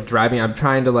just like driving, I'm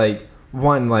trying to like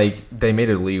like they made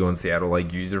it illegal in Seattle,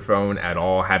 like use your phone at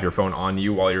all, have your phone on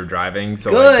you while you're driving.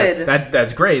 So good. Like,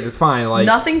 that's great. That's fine. Like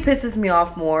nothing pisses me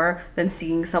off more than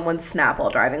seeing someone snap while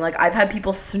driving. Like I've had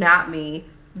people snap me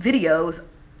videos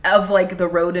of like the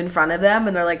road in front of them,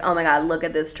 and they're like, "Oh my god, look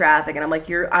at this traffic," and I'm like,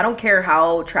 I don't care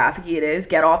how trafficy it is.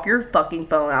 Get off your fucking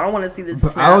phone. I don't want to see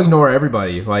this. Snap. I'll ignore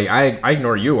everybody. Like I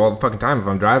ignore you all the fucking time if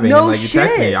I'm driving. No and like you shit.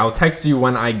 text me, I'll text you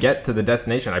when I get to the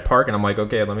destination. I park and I'm like,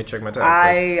 okay, let me check my text.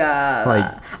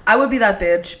 I would be that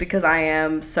bitch because I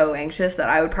am so anxious that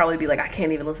I would probably be like, I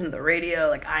can't even listen to the radio.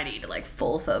 Like I need like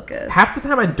full focus. Half the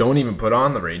time I don't even put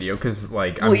on the radio because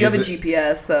like you have a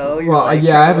GPS, so you're well, like,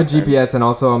 yeah, I have a GPS, and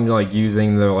also I'm like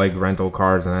using the like rental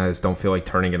cars, and I just don't feel like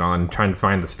turning it on, trying to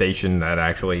find the station that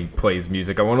actually plays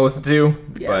music I want to listen to.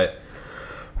 Yeah. But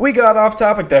we got off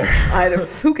topic there.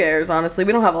 Who cares? Honestly,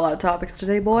 we don't have a lot of topics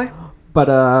today, boy. But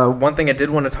one thing I did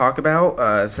want to talk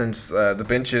about, since the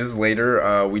bench is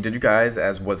later, we did you guys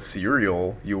as what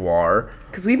cereal you are.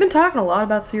 Because we've been talking a lot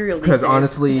about cereal these days. Because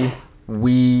honestly,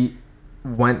 we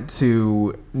went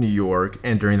to New York,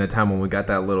 and during that time when we got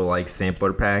that little like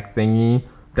sampler pack thingy,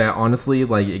 that honestly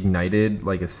like ignited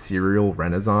like a cereal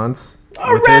renaissance.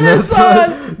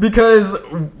 Because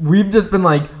we've just been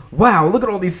like, wow, look at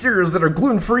all these cereals that are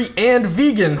gluten-free and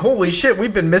vegan. Holy shit,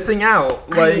 we've been missing out.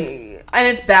 Like, and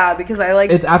it's bad because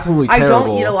it's absolutely terrible. I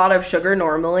don't eat a lot of sugar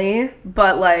normally,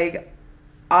 but like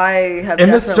I have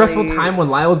in this stressful time when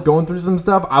Lyle's going through some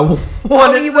stuff, I'll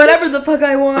eat whatever the fuck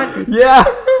I want. Yeah.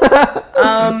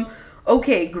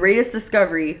 Okay, greatest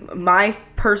discovery. My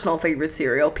personal favorite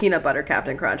cereal, peanut butter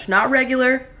Captain Crunch. Not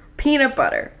regular, peanut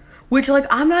butter. Which, like,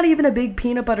 I'm not even a big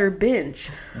peanut butter binge.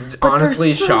 But honestly,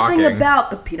 there's something shocking about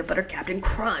the peanut butter Captain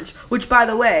Crunch. Which, by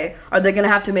the way, are they going to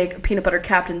have to make peanut butter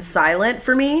Captain silent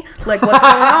for me? Like, what's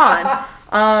going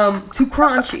on? Too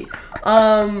crunchy.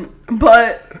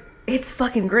 But it's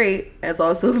fucking great. It's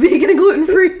also vegan and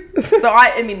gluten-free. So,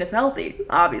 I mean, it's healthy,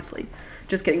 obviously.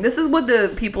 Just kidding. This is what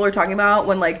the people are talking about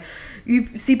when, like,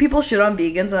 you see people shit on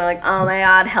vegans and they're like, oh my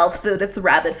god, health food, it's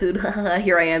rabbit food.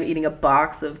 Here I am eating a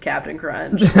box of Captain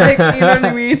Crunch. Like, you know what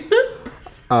I mean?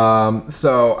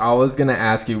 So I was gonna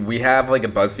ask you, we have like a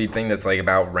BuzzFeed thing that's like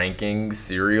about ranking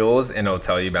cereals, and it'll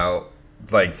tell you about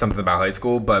like something about high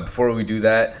school. But before we do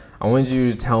that, I want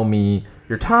you to tell me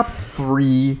your top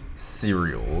 3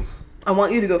 cereals. I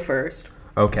want you to go first.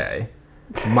 Okay.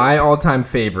 My all-time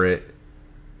favorite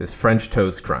is French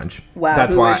Toast Crunch. Wow,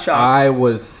 that's who why was shocked? I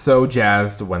was so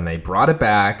jazzed when they brought it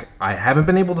back. I haven't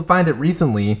been able to find it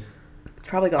recently. It's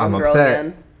probably gone I'm girl upset.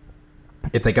 again.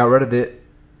 If they got rid of it,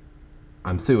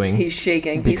 I'm suing. He's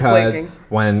shaking. Because He's quaking.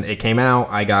 when it came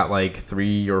out, I got like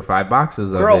 3 or 5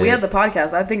 boxes of it. Girl, we had the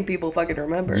podcast. I think people fucking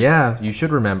remember. Yeah, you should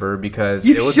remember because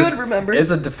remember. It's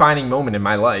a defining moment in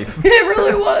my life. It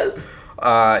really was.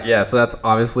 Yeah, so that's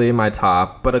obviously my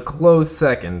top, but a close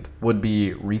second would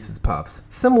be Reese's Puffs,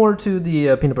 similar to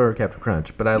the peanut butter Captain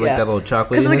Crunch, but I like that little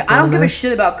chocolate. Because like I don't give a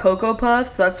shit about Cocoa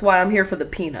Puffs, so that's why I'm here for the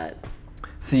peanut.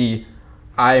 See,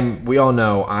 we all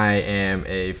know I am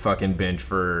a fucking binge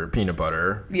for peanut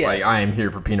butter. Yeah. Like I am here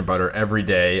for peanut butter every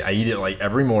day. I eat it like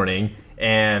every morning.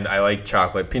 And I like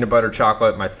chocolate. Peanut butter,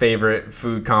 chocolate, my favorite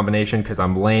food combination because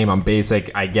I'm lame, I'm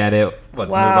basic, I get it.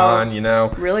 Let's move on, you know?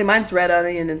 Really? Mine's red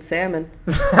onion and salmon.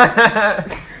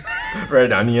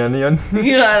 Red onion.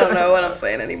 Yeah, I don't know what I'm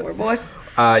saying anymore, boy.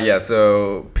 Yeah,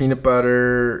 so peanut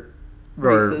butter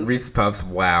or Reese's Puffs,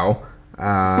 wow.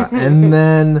 And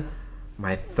then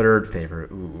my third favorite,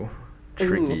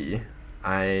 tricky. Ooh.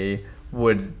 I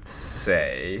would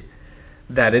say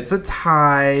that it's a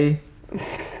tie.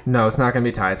 No, it's not going to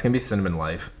be a tie. It's going to be Cinnamon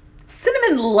Life.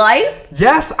 Cinnamon Life?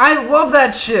 Yes, I love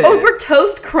that shit. Over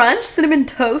Toast Crunch? Cinnamon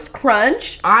Toast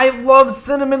Crunch? I love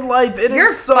Cinnamon Life. You're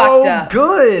is so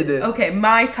good. Okay,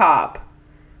 my top.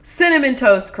 Cinnamon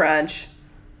Toast Crunch,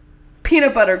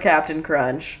 Peanut Butter Captain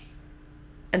Crunch,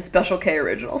 and Special K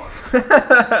Original.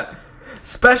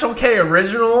 Special K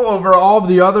original over all of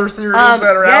the other cereals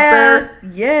that are out there.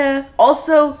 Yeah.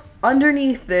 Also,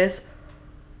 underneath this,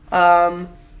 chocolate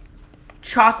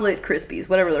Krispies,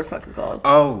 whatever they're fucking called.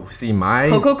 Oh, see my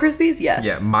Cocoa Krispies? Yes.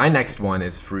 Yeah, my next one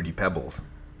is Fruity Pebbles.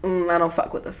 I don't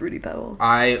fuck with the Fruity Pebble.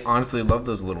 I honestly love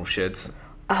those little shits.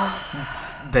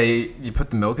 You put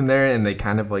the milk in there and they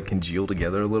kind of like congeal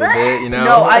together a little bit, you know?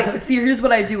 No, here's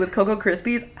what I do with Cocoa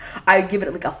Krispies. I give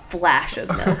it like a flash of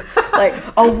milk. Like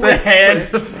a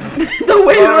whisper. The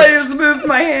way that I just moved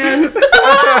my hand.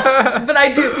 But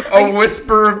I do. A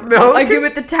whisper of milk? I give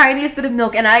it the tiniest bit of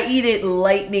milk and I eat it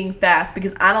lightning fast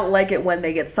because I don't like it when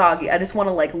they get soggy. I just want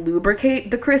to like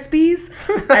lubricate the Krispies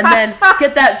and then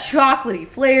get that chocolatey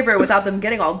flavor without them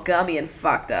getting all gummy and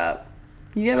fucked up.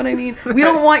 You get what I mean? We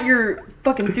don't want your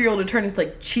fucking cereal to turn into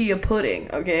like chia pudding,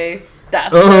 okay?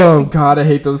 That's God, I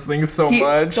hate those things so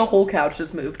much. The whole couch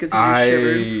just moved because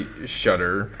you shivered.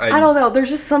 Shudder. I don't know. There's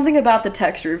just something about the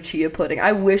texture of chia pudding.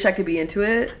 I wish I could be into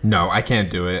it. No, I can't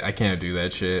do it. I can't do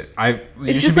that shit.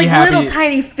 It's just like little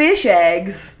tiny fish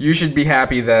eggs. You should be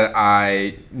happy that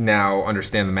I now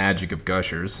understand the magic of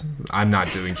Gushers. I'm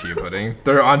not doing chia pudding.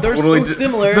 They're totally so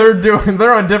similar.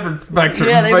 They're on different spectrums.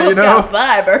 Yeah, they but both got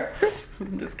fiber.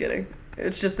 I'm just kidding.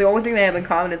 It's just the only thing they have in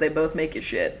common is they both make you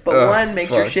shit. But one makes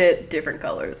your shit different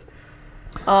colors.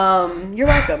 You're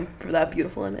welcome for that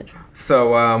beautiful image.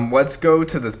 So, let's go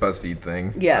to this BuzzFeed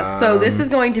thing. Yeah, so this is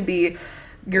going to be,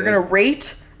 you're going to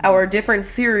rate our different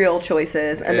cereal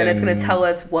choices, and then it's going to tell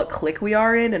us what clique we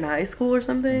are in high school or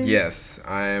something. Yes,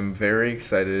 I am very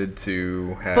excited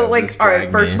to have But like, this all right,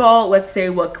 drag first me. of all, let's say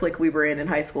what clique we were in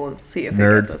high school and see if it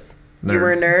gets us. Nerds. You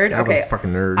were a nerd? I was Okay. a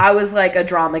fucking nerd. I was like a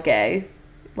drama gay.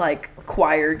 Like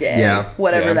choir gay. Yeah.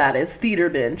 Whatever Yeah. that is. Theater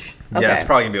binge. Okay. Yeah, it's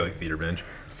probably going to be like Theater Binge.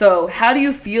 So, how do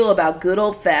you feel about good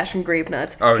old fashioned grape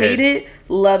nuts? Okay. Hate it,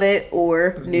 love it,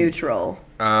 or neutral?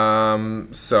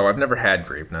 So I've never had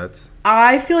grape nuts.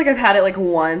 I feel like I've had it like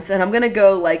once, and I'm gonna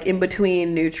go like in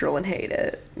between neutral and hate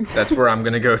it. That's where I'm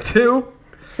going to go too.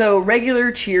 So,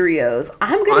 regular Cheerios.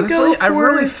 I'm gonna Honestly, go for... I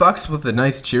really fucks with a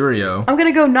nice Cheerio. I'm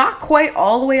gonna go not quite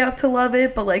all the way up to love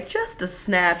it, but like just a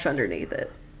snatch underneath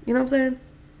it. You know what I'm saying?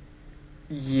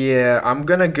 Yeah, I'm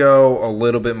gonna go a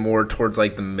little bit more towards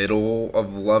like the middle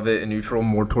of love it and neutral,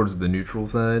 more towards the neutral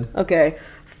side. Okay.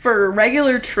 For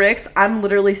regular Trix, I'm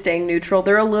literally staying neutral.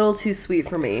 They're a little too sweet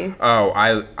for me. Oh,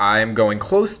 I'm going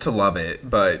close to love it,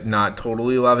 but not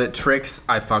totally love it. Trix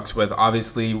I fucks with.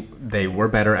 Obviously, they were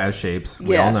better as shapes.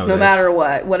 We all know no this. matter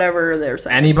what, whatever they're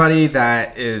saying. Anybody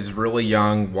that is really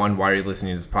young, one, why are you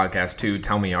listening to this podcast? Two,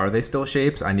 tell me, are they still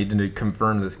shapes? I need to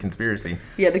confirm this conspiracy.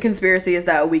 Yeah, the conspiracy is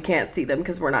that we can't see them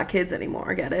because we're not kids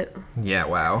anymore. Get it? Yeah,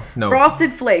 wow. No.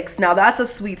 Frosted Flakes. Now that's a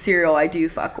sweet cereal I do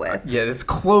fuck with. Yeah, it's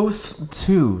close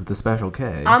to the Special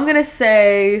K. I'm gonna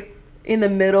say in the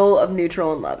middle of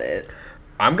neutral and love it.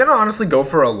 I'm gonna honestly go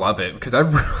for a love it because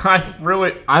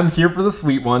I'm here for the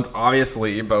sweet ones,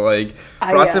 obviously, but like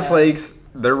Frosted Flakes,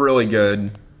 they're really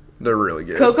good. They're really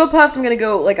good. Cocoa Puffs, I'm gonna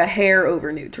go like a hair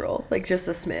over neutral, like just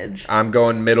a smidge. I'm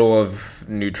going middle of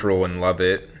neutral and love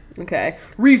it. Okay,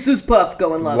 Reese's Puff,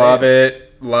 go and love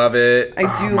it. Love it. I do.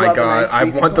 Oh my love god, a nice I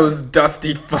Reese's want Puff. those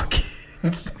dusty fucking.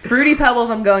 Fruity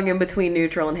Pebbles, I'm going in between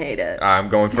neutral and hate it. I'm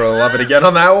going for a love it again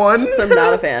on that one. So I'm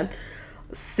not a fan.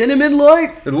 Cinnamon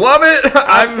Lights. Love it.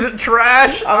 I'm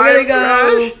trash. I'm gonna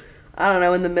go. Trash. I don't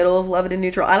know, in the middle of love it and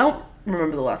neutral. I don't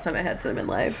remember the last time I had Cinnamon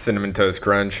Lights. Cinnamon Toast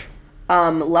Crunch.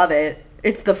 Love it.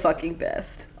 It's the fucking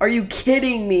best. Are you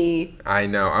kidding me? I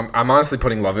know. I'm honestly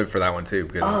putting love it for that one too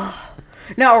because.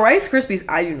 Now Rice Krispies,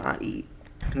 I do not eat.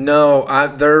 No,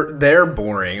 they're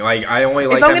boring. Like I only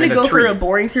like If I'm them gonna in a go treat. for a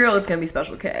boring cereal, it's gonna be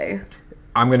Special K.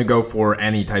 I'm gonna go for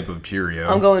any type of Cheerio.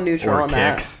 I'm going neutral or on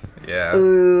that. Kix. Yeah.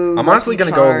 Ooh, I'm honestly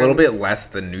Lucky gonna go a little Charms. bit less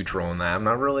than neutral on that. I'm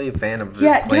not really a fan of just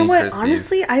Yeah, you plain know what? Krispies.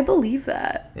 Honestly, I believe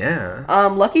that. Yeah.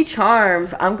 Lucky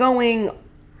Charms, I'm going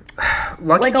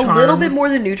Lucky like Charms, a little bit more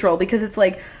than neutral because it's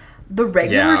like the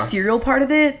regular Yeah. cereal part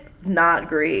of it, not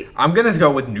great. I'm gonna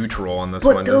go with neutral on this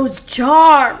But one. those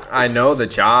charms. I know the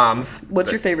charms.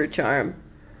 What's your favorite charm?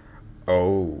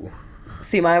 Oh.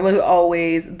 See, mine was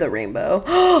always the rainbow.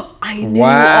 I knew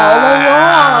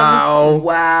Wow. all along.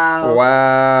 Wow.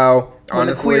 Wow. When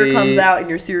Honestly, the queer comes out in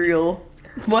your cereal.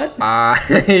 What?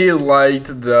 I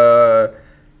liked the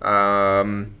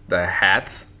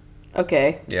hats.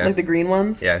 Okay. Yeah. Like the green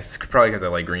ones? Yeah, it's probably because I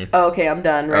like green. Oh, okay, I'm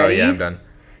done. Ready? Oh yeah, I'm done.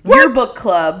 Yearbook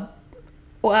Club.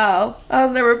 Wow. I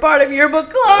was never part of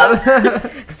Yearbook Club.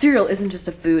 Cereal isn't just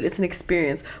a food, it's an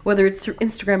experience. Whether it's through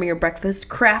Instagramming your breakfast,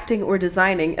 crafting, or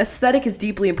designing, aesthetic is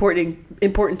deeply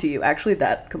important to you. Actually,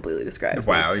 that completely describes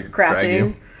Wow, me. drag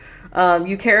you.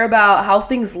 You care about how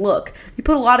things look. You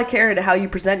put a lot of care into how you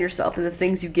present yourself and the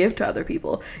things you give to other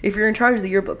people. If you're in charge of the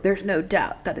yearbook, there's no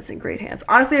doubt that it's in great hands.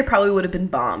 Honestly, I probably would have been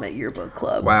bomb at yearbook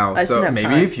club. Wow. I just So didn't have maybe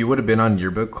time. if you would have been on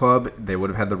yearbook club, they would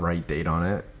have had the right date on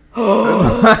it. Did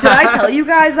I tell you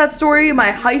guys that story?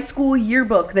 My high school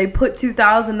yearbook, they put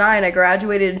 2009. I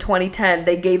graduated in 2010.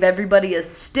 They gave everybody a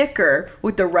sticker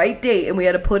with the right date, and we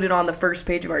had to put it on the first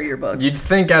page of our yearbook. You'd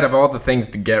think out of all the things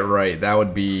to get right, that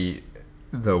would be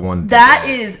the one. That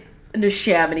is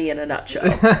Neshaminy in a nutshell.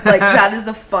 Like, that is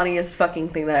the funniest fucking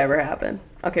thing that ever happened.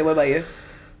 Okay, what about you?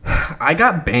 I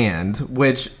got banned,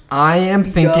 which I am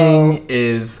thinking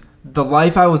is the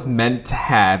life I was meant to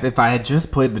have if I had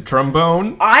just played the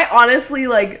trombone. I honestly,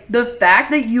 like, the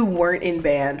fact that you weren't in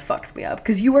band fucks me up,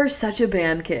 because you are such a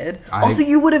band kid. Also,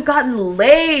 you would have gotten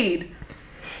laid.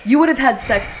 You would have had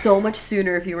sex so much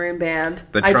sooner if you were in band.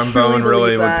 The I trombone truly really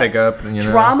believe would that. pick up, you know?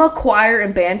 Drama, choir,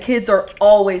 and band kids are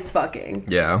always fucking.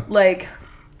 Yeah. Like,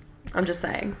 I'm just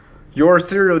saying. Your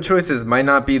cereal choices might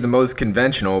not be the most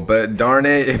conventional, but darn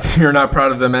it, if you're not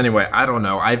proud of them anyway. I don't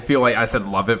know. I feel like I said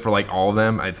love it for like all of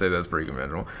them. I'd say that's pretty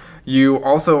conventional. You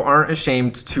also aren't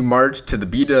ashamed to march to the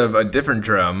beat of a different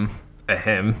drum.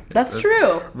 Ahem. That's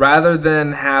true. Rather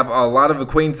than have a lot of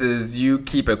acquaintances, you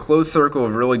keep a close circle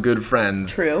of really good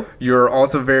friends. True. You're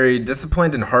also very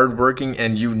disciplined and hardworking,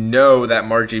 and you know that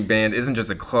marching band isn't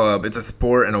just a club, it's a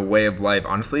sport and a way of life.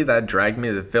 Honestly, that dragged me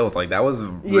to the filth. Like, that was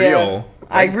real.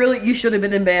 You should have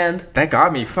been in band. That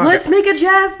got me. Fuck. Let's make a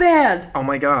jazz band. Oh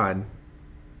my god.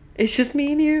 It's just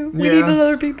me and you. We Yeah. need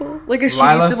other people. Like a Lila?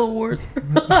 shitty Civil Wars.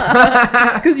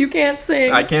 Because you can't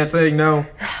sing. I can't say no.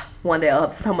 One day I'll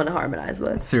have someone to harmonize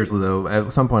with. Seriously though,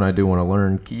 at some point I do want to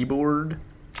learn keyboard.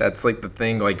 That's like the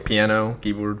thing, like piano,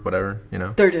 keyboard, whatever, you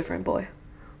know. They're different, boy.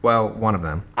 Well, one of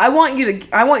them. I want you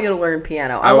to learn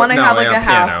piano. I Oh, want to no, have like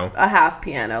yeah, a half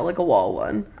piano, like a wall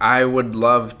one. I would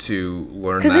love to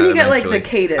learn that. Because then you get like eventually. the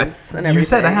cadence and everything. You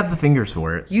said I have the fingers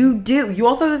for it. You do. You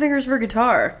also have the fingers for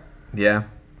guitar. Yeah.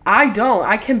 I don't.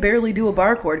 I can barely do a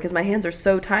bar chord because my hands are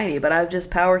so tiny, but I just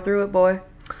power through it, boy.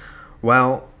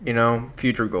 Well, you know,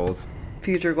 future goals.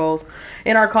 Future goals.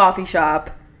 In our coffee shop,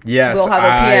 Yes, we'll have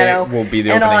a piano. I will be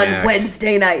the and opening on act.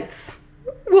 Wednesday nights,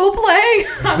 we'll play.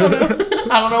 I don't know.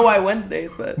 I don't know why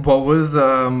Wednesdays, but What was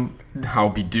I'll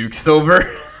be Duke Silver.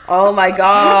 oh my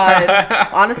god.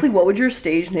 Honestly, what would your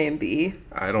stage name be?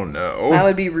 I don't know. That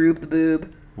would be Rube the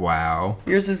Boob. Wow.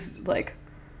 Yours is like,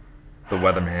 The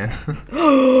Weatherman.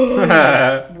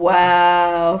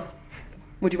 wow.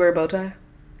 Would you wear a bow tie?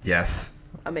 Yes.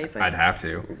 Amazing. I'd have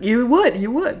to. You would.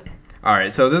 You would. All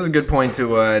right, so this is a good point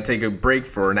to take a break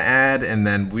for an ad, and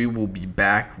then we will be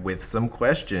back with some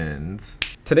questions.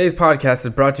 Today's podcast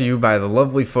is brought to you by the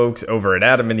lovely folks over at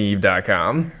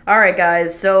adamandeve.com. All right,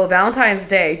 guys. So Valentine's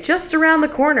Day, just around the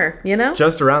corner, you know?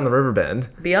 Just around the river bend.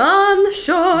 Beyond the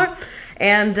shore.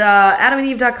 And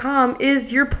adamandeve.com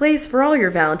is your place for all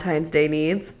your Valentine's Day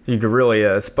needs. You could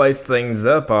really spice things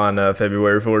up on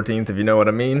February 14th, if you know what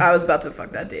I mean. I was about to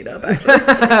fuck that date up,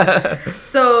 actually.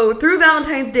 So through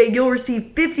Valentine's Day, you'll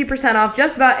receive 50% off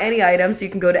just about any item. So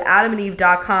you can go to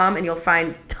adamandeve.com and you'll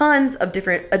find tons of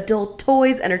different adult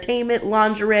toys, entertainment,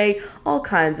 lingerie, all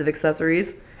kinds of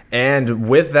accessories. And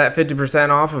with that 50%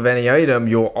 off of any item,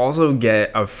 you'll also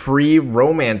get a free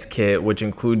romance kit, which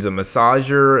includes a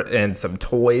massager and some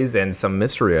toys and some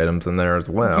mystery items in there as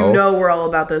well. You know we're all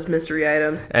about those mystery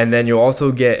items. And then you'll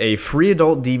also get a free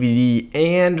adult DVD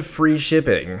and free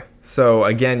shipping. So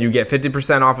again, you get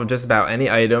 50% off of just about any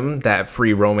item, that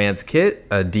free romance kit,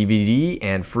 a DVD,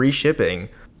 and free shipping.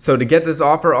 So to get this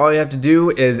offer, all you have to do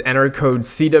is enter code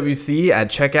CWC at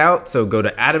checkout. So go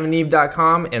to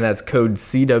adamandeve.com and that's code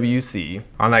CWC.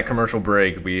 On that commercial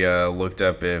break, we looked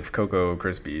up if Cocoa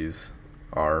Krispies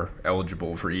are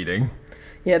eligible for eating.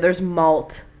 Yeah, there's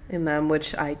malt in them,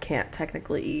 which I can't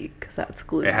technically eat because that's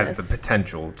glutinous. It has the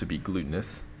potential to be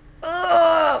glutinous.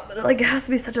 Ugh, but it has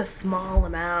to be such a small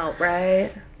amount,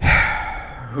 right?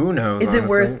 Who knows? Is it honestly?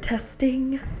 worth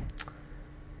testing?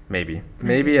 Maybe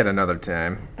at another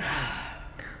time.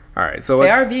 All right, so They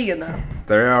let's. are vegan though.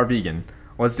 They are vegan.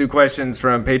 Let's do questions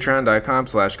from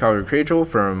patreon.com/CollegeRachel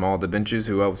from all the benches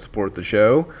who help support the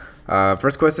show.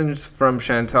 First question is from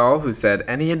Chantal, who said,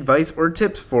 any advice or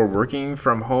tips for working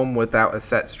from home without a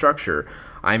set structure?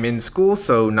 I'm in school,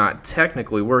 so not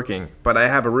technically working, but I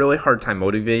have a really hard time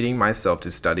motivating myself to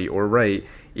study or write,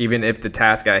 even if the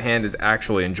task at hand is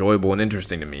actually enjoyable and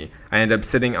interesting to me. I end up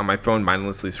sitting on my phone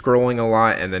mindlessly scrolling a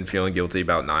lot and then feeling guilty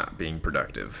about not being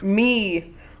productive.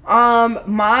 Me,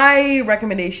 My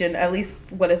recommendation, at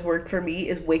least what has worked for me,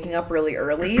 is waking up really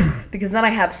early because then I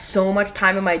have so much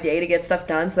time in my day to get stuff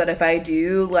done, so that if I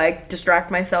do like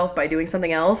distract myself by doing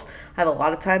something else, I have a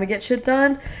lot of time to get shit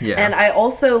done. Yeah. And I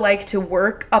also like to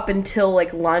work up until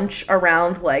like lunch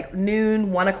around like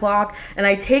noon, 1 o'clock, and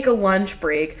I take a lunch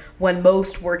break when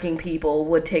most working people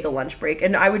would take a lunch break.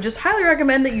 And I would just highly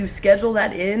recommend that you schedule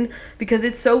that in because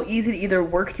it's so easy to either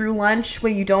work through lunch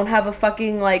when you don't have a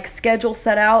fucking like schedule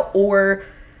set out, or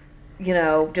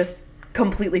just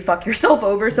completely fuck yourself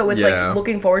over. So it's like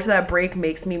looking forward to that break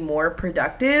makes me more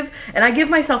productive, and I give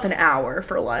myself an hour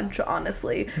for lunch,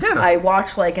 honestly. I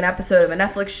watch like an episode of a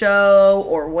Netflix show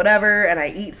or whatever, and I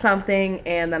eat something,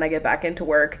 and then I get back into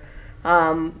work.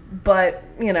 But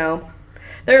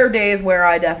there are days where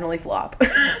I definitely flop.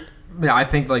 Yeah, I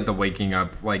think like the waking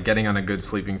up, like getting on a good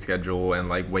sleeping schedule and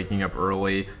like waking up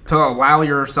early to allow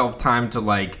yourself time to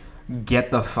like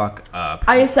get the fuck up.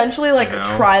 I essentially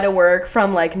try to work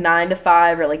from like 9 to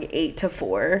 5 or like 8 to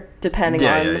 4, depending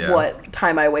on what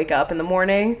time I wake up in the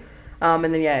morning. And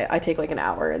then I take like an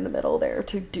hour in the middle there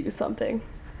to do something.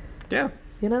 Yeah.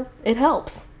 It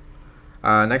helps.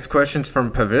 Next question's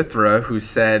from Pavithra, who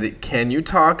said, "Can you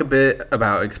talk a bit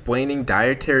about explaining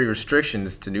dietary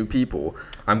restrictions to new people?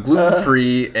 I'm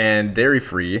gluten-free and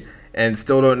dairy-free, and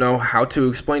still don't know how to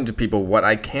explain to people what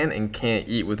I can and can't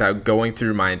eat without going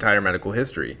through my entire medical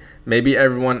history. Maybe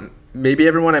everyone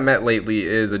I met lately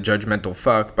is a judgmental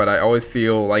fuck, but I always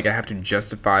feel like I have to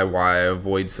justify why I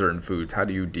avoid certain foods. How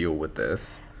do you deal with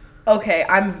this?" Okay,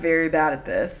 I'm very bad at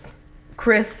this.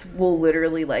 Chris will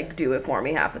literally do it for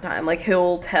me half the time. Like,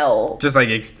 he'll tell. Just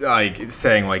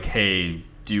saying hey,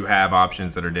 do you have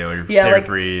options that are dairy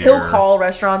free? He'll call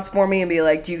restaurants for me and be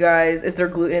like, "Do you guys? Is there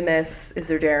gluten in this? Is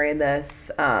there dairy in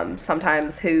this?"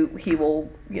 Sometimes he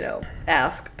will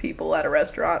ask people at a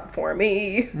restaurant for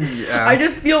me. Yeah. I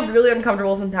just feel really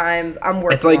uncomfortable sometimes. I'm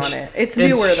working on it. It's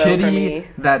newer though for me.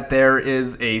 That there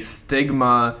is a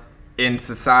stigma in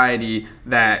society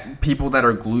that people that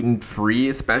are gluten free,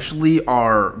 especially,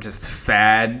 are just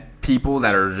fad people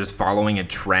that are just following a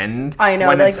trend. I know,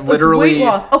 when it's literally weight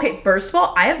loss. Okay, first of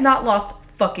all, I have not lost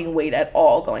fucking weight at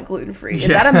all going gluten free. Is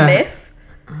that a myth?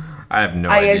 I have no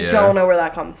idea. I don't know where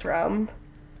that comes from.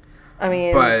 I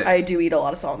mean, I do eat a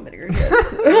lot of salt and vinegar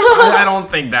chips. I don't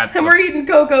think that's. And we're eating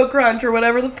Cocoa Crunch or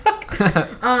whatever the fuck.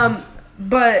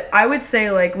 But I would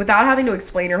say, without having to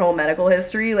explain your whole medical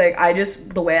history,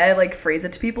 the way I phrase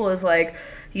it to people is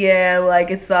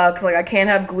it sucks. I can't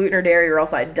have gluten or dairy or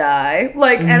else I die.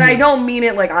 And I don't mean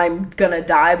it I'm gonna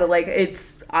die, but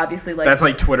it's obviously that's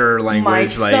Twitter language. My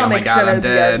stomach's gonna be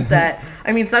upset.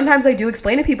 I mean, sometimes I do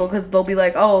explain to people because they'll be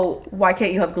like, "Oh, why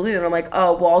can't you have gluten?" And I'm like,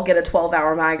 "Oh, well, I'll get a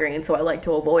 12-hour migraine, so I like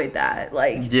to avoid that."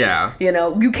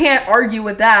 You can't argue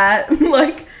with that.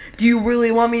 Do you really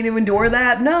want me to endure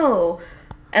that? No.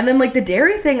 And then the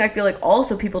dairy thing, I feel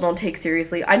also people don't take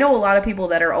seriously. I know a lot of people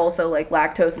that are also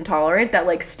lactose intolerant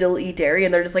that still eat dairy,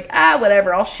 and they're just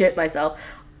whatever, I'll shit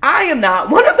myself. I am not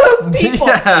one of those people.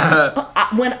 Yeah.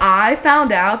 When I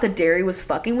found out that dairy was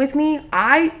fucking with me,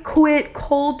 I quit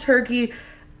cold turkey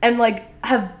and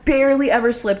have barely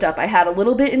ever slipped up. I had a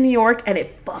little bit in New York and it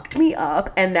fucked me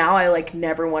up, and now I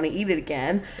never want to eat it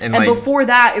again. And before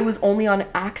that, it was only on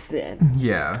accident.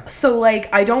 Yeah. So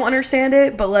I don't understand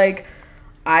it, but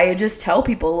I just tell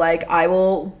people I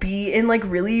will be in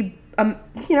really a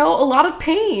lot of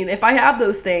pain if I have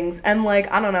those things. And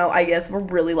I don't know, I guess we're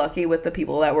really lucky with the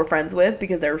people that we're friends with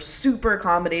because they're super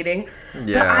accommodating.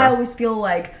 Yeah. But I always feel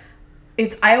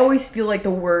I always feel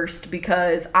the worst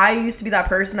because I used to be that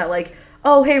person that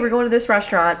oh, hey, we're going to this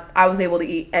restaurant. I was able to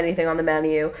eat anything on the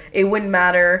menu. It wouldn't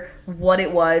matter what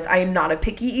it was. I am not a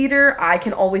picky eater. I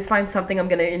can always find something I'm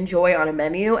going to enjoy on a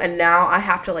menu. And now I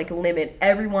have to limit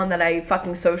everyone that I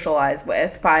fucking socialize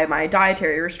with by my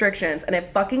dietary restrictions. And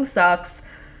it fucking sucks.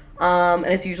 And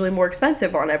it's usually more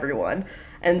expensive on everyone.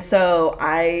 And so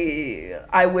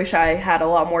I wish I had a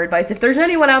lot more advice. If there's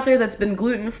anyone out there that's been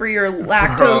gluten-free or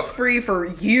lactose-free for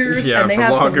years and they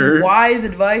have some wise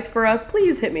advice for us,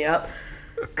 please hit me up.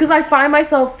 Because I find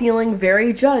myself feeling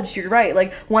very judged. You're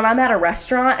right. When I'm at a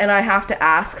restaurant and I have to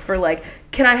ask for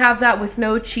can I have that with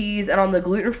no cheese and on the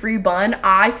gluten-free bun,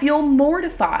 I feel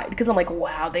mortified. Because I'm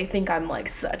wow, they think I'm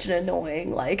such an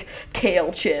annoying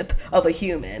kale chip of a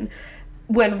human.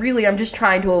 When really I'm just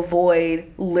trying to avoid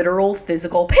literal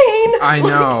physical pain. I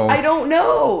know. I don't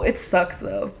know. It sucks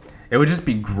though. It would just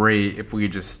be great if we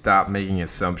could just stop making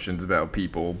assumptions about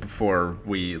people before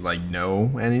we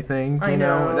know anything. I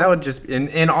know. That would just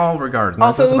in all regards. Not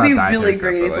also, just it would be about really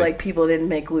great stuff, if people didn't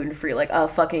make gluten free a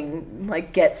fucking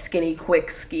get skinny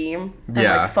quick scheme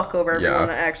and fuck over everyone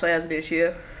that actually has an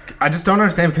issue. I just don't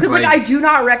understand because like I do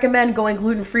not recommend going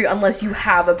gluten-free unless you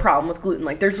have a problem with gluten.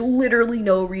 Like there's literally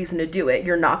no reason to do it.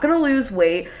 You're not going to lose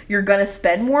weight. You're going to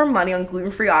spend more money on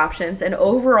gluten-free options, and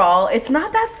overall, it's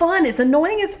not that fun. It's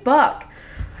annoying as fuck.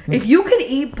 If you can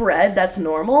eat bread that's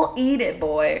normal, eat it,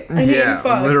 boy.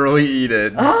 Literally eat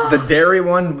it. The dairy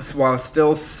one, while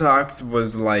still sucks,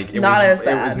 was like it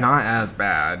was not as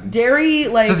bad. Dairy,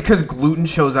 like just because gluten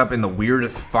shows up in the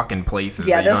weirdest fucking places.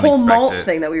 Yeah, the whole malt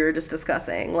thing that we were just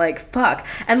discussing, like fuck,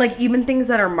 and like even things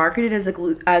that are marketed as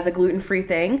a gluten-free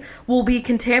thing will be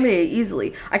contaminated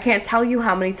easily. I can't tell you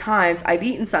how many times I've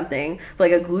eaten something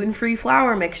like a gluten-free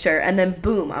flour mixture, and then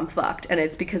boom, I'm fucked, and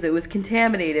it's because it was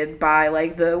contaminated by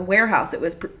like the warehouse it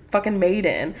was fucking made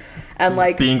in. And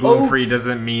like being gluten-free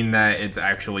doesn't mean that it's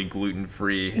actually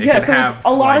gluten-free. Yeah, so it's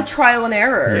a lot of trial and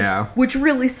error. Yeah. Which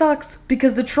really sucks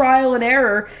because the trial and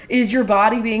error is your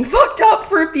body being fucked up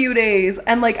for a few days.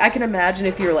 And like I can imagine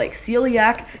if you're like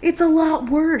celiac, it's a lot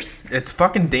worse. It's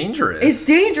fucking dangerous. It's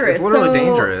dangerous. It's literally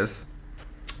dangerous.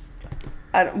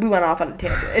 We went off on a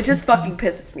tangent. It just fucking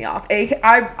pisses me off.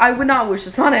 I would not wish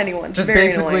this on anyone. Just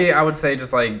basically, annoying. I would say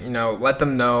just like, let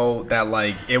them know that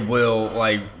like it will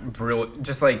like really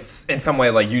just like in some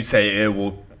way, like you say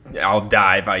I'll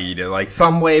die if I eat it. Like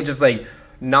some way of just like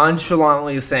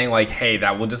nonchalantly saying like, hey,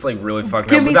 that will just like really fuck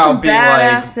me up without being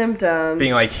like symptoms.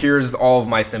 Being like, here's all of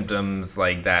my symptoms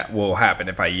like that will happen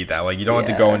if I eat that. Like you don't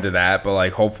have to go into that, but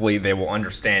like hopefully they will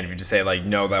understand if you just say like,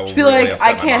 no, that will just be really like,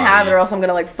 I can't have it or else I'm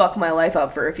gonna like fuck my life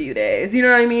up for a few days. You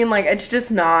know what I mean? Like it's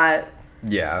just not.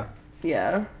 Yeah.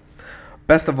 Yeah.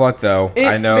 Best of luck though.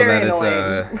 It's I know that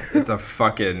annoying. it's a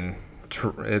fucking.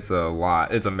 It's a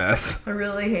lot. It's a mess. I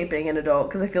really hate being an adult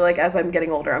because I feel like as I'm getting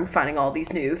older, I'm finding all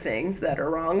these new things that are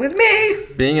wrong with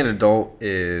me. Being an adult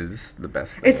is the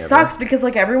best thing It sucks because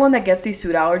like everyone that gets these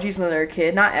food allergies when they're a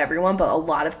kid, not everyone, but a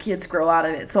lot of kids grow out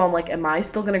of it. So I'm like, am I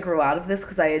still going to grow out of this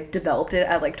because I developed it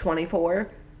at like 24?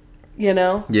 You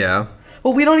know? Yeah.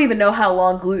 Well, we don't even know how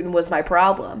long gluten was my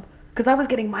problem because I was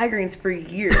getting migraines for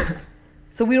years.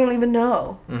 So we don't even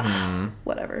know. Mm-hmm.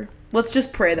 Whatever. Let's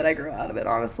just pray that I grow out of it,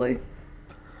 honestly.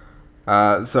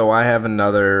 So I have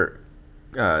another.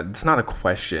 It's not a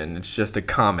question. It's just a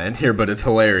comment here, but it's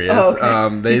hilarious. Oh,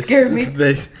 okay. You scared me.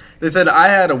 They said I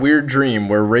had a weird dream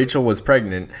where Rachel was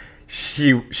pregnant.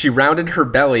 She rounded her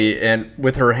belly and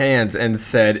with her hands and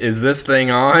said, "Is this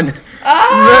thing on?"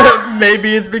 Ah!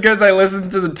 Maybe it's because I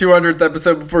listened to the 200th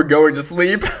episode before going to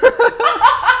sleep.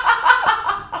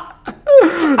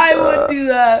 I would do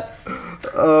that.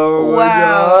 Oh my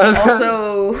god.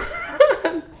 Also,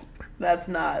 that's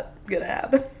not gonna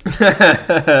happen.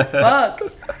 Fuck.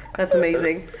 That's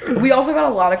amazing. We also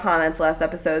got a lot of comments last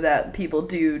episode that people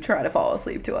do try to fall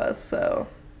asleep to us, so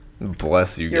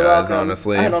bless you You're guys, welcome.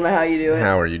 honestly. I don't know how you do it.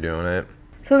 How are you doing it?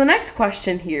 So the next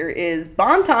question here is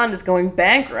Bon-Ton is going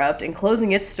bankrupt and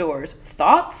closing its stores.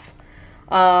 Thoughts?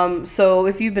 So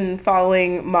if you've been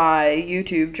following my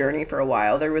YouTube journey for a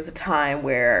while, there was a time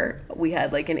where we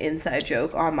had like an inside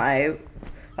joke on my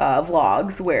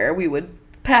vlogs where we would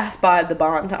pass by the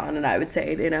Bon-Ton and I would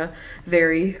say it in a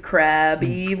very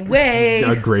crabby way.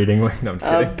 A grating way. No, I'm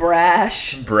kidding.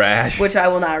 Brash. Which I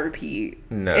will not repeat.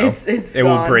 No. It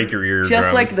will break your eardrums.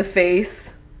 Just like the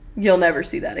face. You'll never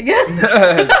see that again.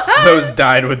 Those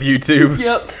died with YouTube.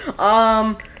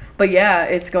 Yep. But yeah,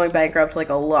 it's going bankrupt like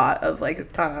a lot of like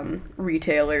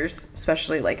retailers,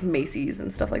 especially like Macy's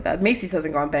and stuff like that. Macy's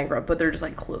hasn't gone bankrupt, but they're just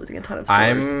like closing a ton of stores.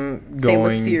 I'm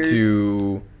going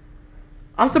to...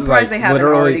 I'm surprised they haven't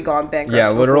already gone bankrupt. Yeah,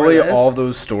 literally all of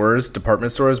those stores,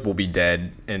 department stores, will be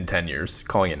dead in 10 years.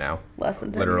 Calling it now. Less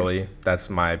than 10 literally, years. That's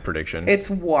my prediction. It's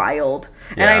wild.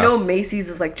 Yeah. And I know Macy's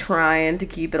is like trying to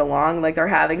keep it along. Like they're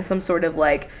having some sort of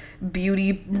like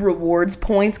beauty rewards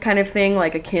points kind of thing,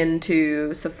 like akin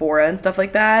to Sephora and stuff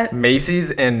like that.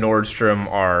 Macy's and Nordstrom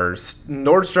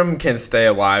can stay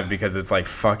alive because it's like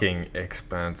fucking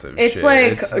expensive. It's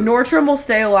like Nordstrom will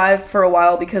stay alive for a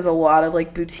while because a lot of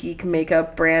like boutique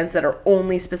makeup brands that are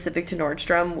only specific to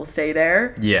Nordstrom will stay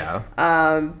there. Yeah.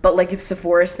 But like if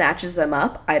Sephora snatches them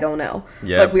up, I don't know.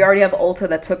 Yeah. Like we already have Ulta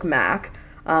that took MAC.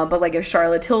 But like if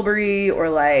Charlotte Tilbury or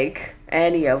like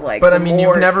any of like but I mean,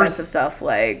 more you've never expensive stuff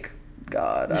like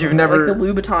God, you've never like the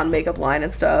Louboutin makeup line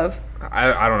and stuff.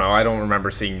 I don't know. I don't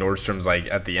remember seeing Nordstrom's like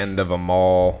at the end of a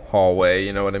mall hallway.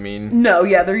 You know what I mean? No,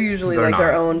 yeah, they're usually like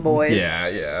their own boys.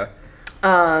 Yeah.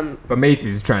 But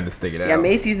Macy's is trying to stick it out. Yeah,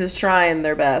 Macy's is trying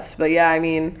their best, but yeah, I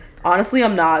mean, honestly,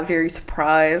 I'm not very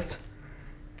surprised.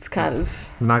 It's kind of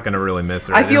I'm not gonna really miss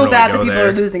her. I feel bad that people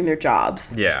are losing their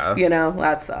jobs. Yeah, you know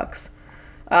that sucks.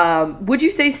 Would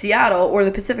you say Seattle or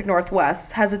the Pacific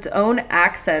Northwest has its own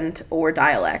accent or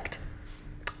dialect?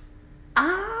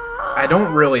 I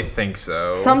don't really think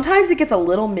so. Sometimes it gets a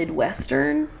little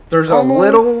Midwestern. There's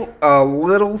almost. a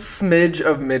little smidge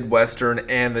of Midwestern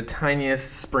and the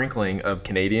tiniest sprinkling of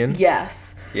Canadian.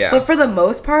 Yes. Yeah. But for the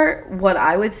most part, what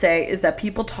I would say is that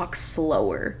people talk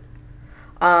slower.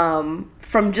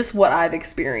 From just what I've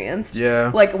experienced.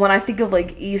 Yeah. Like, when I think of,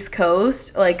 like, East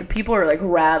Coast, like, people are, like,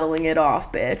 rattling it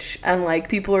off, bitch. And, like,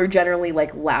 people are generally,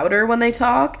 like, louder when they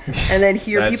talk. And then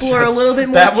here, people are a little bit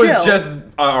more That chill. was just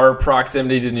our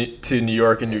proximity to New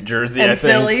York and New Jersey, And I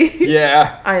think. Philly.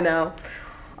 Yeah. I know.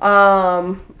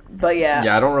 But yeah.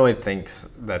 Yeah, I don't really think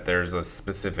that there's a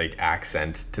specific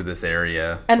accent to this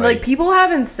area. And, like, people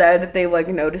haven't said that they've, like,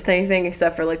 noticed anything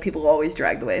except for, like, people always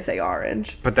drag the way they say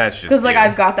orange. But that's just Because, like, you.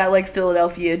 I've got that, like,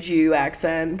 Philadelphia Jew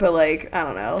accent, but, like, I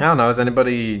don't know. I don't know. Has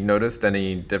anybody noticed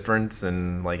any difference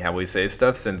in, like, how we say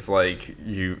stuff since, like,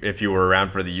 if you were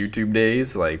around for the YouTube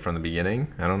days, like, from the beginning?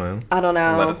 I don't know. I don't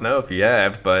know. Let us know if you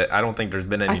have, but I don't think there's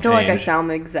been any I feel change. like I sound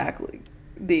the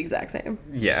exact same.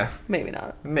 Yeah. Maybe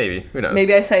not. Maybe. Who knows?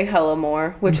 Maybe I say hella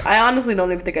more, which I honestly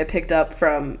don't even think I picked up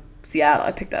from Seattle.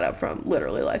 I picked that up from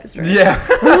literally Life is Strange. Yeah.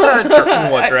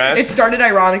 What trash? It started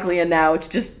ironically, and now it's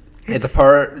just... It's a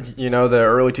part, the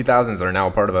early 2000s are now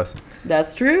a part of us.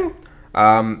 That's true.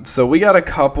 So we got a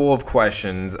couple of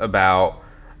questions about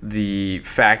the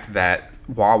fact that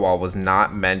Wawa was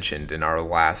not mentioned in our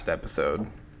last episode.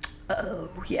 Oh,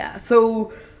 yeah.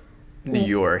 So... New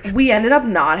York. We ended up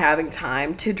not having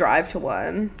time to drive to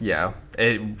one. Yeah.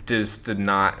 It just did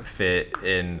not fit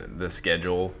in the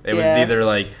schedule. It was Yeah. either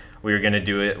like we were going to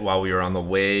do it while we were on the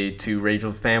way to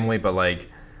Rachel's family, but like...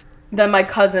 Then my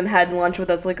cousin had lunch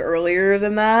with us like earlier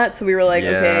than that. So we were like,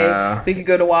 Yeah. okay, we could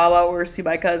go to Wawa or see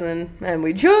my cousin. And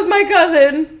we chose my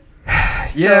cousin.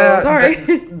 Yeah, So,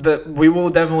 sorry. We will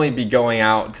definitely be going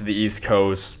out to the East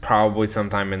Coast probably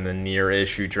sometime in the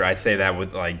near-ish future. I say that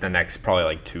with like the next probably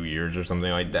like 2 years or something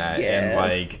like that. Yeah. And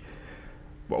like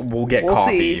we'll get We'll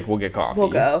coffee. see. We'll get coffee. We'll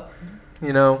go.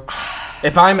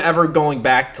 If I'm ever going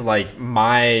back to like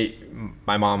my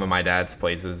mom and my dad's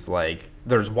places, like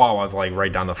there's Wawa's like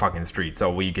right down the fucking street,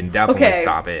 so we can definitely Okay.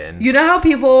 stop it. And You know how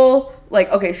people,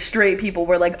 like, okay, straight people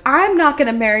were like, I'm not going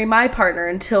to marry my partner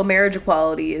until marriage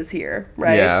equality is here,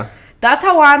 right? Yeah. That's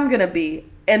how I'm going to be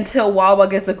until Wawa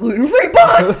gets a gluten-free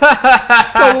bun.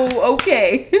 So,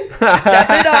 okay. Step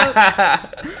it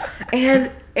up.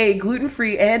 And a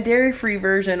gluten-free and dairy-free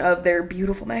version of their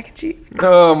beautiful mac and cheese.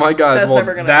 oh my god, That's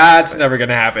never gonna that's never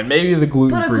gonna happen. Maybe the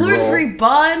gluten-free But a gluten-free roll.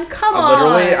 bun? Come on.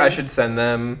 Literally, I should send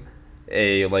them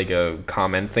a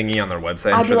comment thingy on their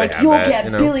website. I'll be like, they you'll have that,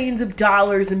 get billions of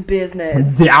dollars in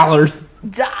business. dollars.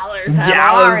 Dollars out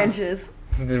Dollars. of oranges.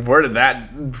 Where did that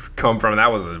come from?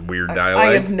 That was a weird I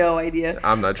dialect. have no idea.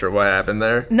 I'm not sure what happened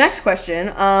there. Next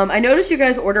question. I noticed you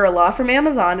guys order a lot from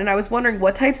Amazon, and I was wondering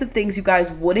what types of things you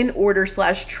guys wouldn't order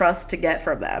 / trust to get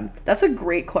from them. That's a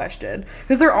great question.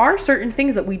 Because there are certain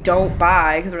things that we don't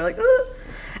buy because we're like, ugh.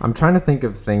 I'm trying to think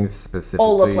of things specifically.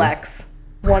 Olaplex.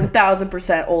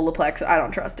 1000% Olaplex. I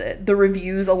don't trust it. The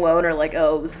reviews alone are like,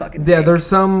 oh, it was fucking Yeah, fake. there's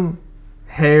some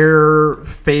hair,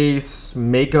 face,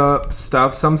 makeup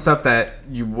stuff, some stuff that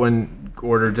you wouldn't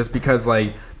order just because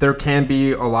like there can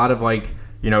be a lot of like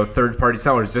third-party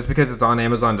sellers. Just because it's on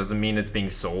Amazon doesn't mean it's being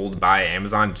sold by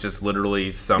Amazon. It's just literally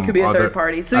some It could be a other third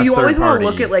party. So a you always third want to party.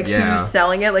 look at like Yeah. who's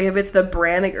selling it, like if it's the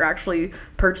brand that you're actually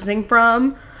purchasing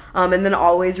from. And then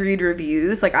always read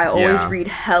reviews. Like I always Yeah. read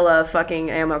hella fucking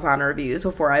Amazon reviews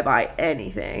before I buy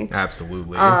anything.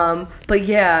 Absolutely. But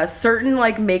yeah, certain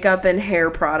like makeup and hair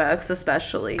products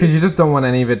especially. Because you just don't want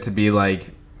any of it to be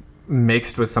like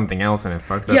mixed with something else and it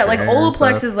fucks up Yeah, your like hair and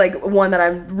Olaplex stuff. is like one that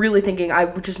I'm really thinking I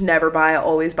would just never buy. I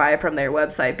always buy it from their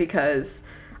website because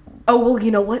oh well, you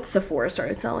know what? Sephora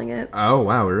started selling it. Oh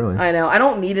wow, really? I know. I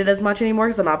don't need it as much anymore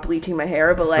because I'm not bleaching my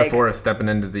hair, but like Sephora stepping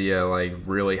into the like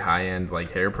really high end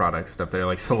like hair product stuff. They're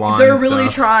like salon. they're really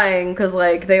stuff. trying because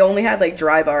like they only had like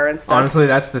Dry Bar and stuff. Honestly,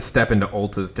 that's the step into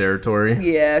Ulta's territory.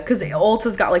 Yeah, because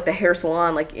Ulta's got like the hair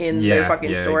salon like in their Yeah, fucking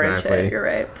yeah, store and exactly. shit. You're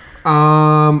right.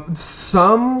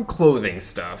 Some clothing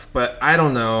stuff, but I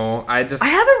don't know. I I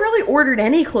haven't really ordered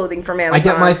any clothing from Amazon. I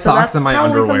get my so socks that's and my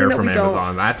probably something underwear that from we don't-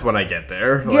 Amazon. That's what I get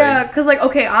there. Yeah, because like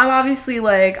okay, I'm obviously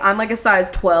like I'm like a size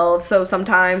 12, so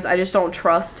sometimes I just don't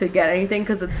trust to get anything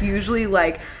because it's usually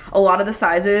like a lot of the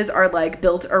sizes are like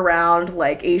built around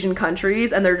like Asian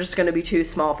countries and they're just gonna be too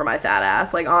small for my fat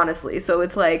ass, like honestly. So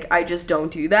it's like I just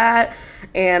don't do that.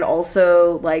 And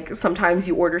also like sometimes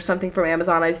you order something from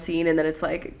Amazon I've seen and then it's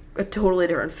like a totally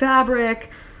different fabric.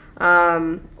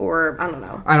 Or I don't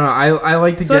know. I don't know. I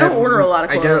like to So I get. don't order a lot of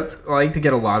clothes. I like to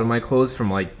get a lot of my clothes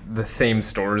from like the same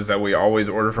stores that we always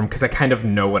order from because I kind of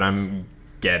know what I'm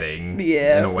getting.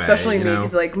 Yeah, in a way, especially you me, know?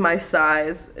 because like my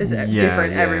size is Yeah,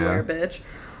 different yeah. everywhere, bitch.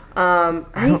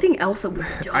 Anything else that we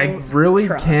don't I really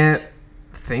trust? can't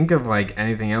think of like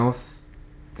anything else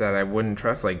that I wouldn't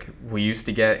trust. Like we used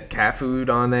to get cat food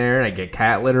on there. I get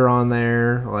cat litter on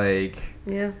there. Like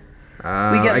Yeah.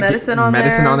 we get medicine on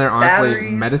medicine there, on there. Honestly,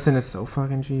 batteries. medicine is so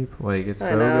fucking cheap. Like it's I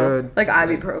so know. good. Like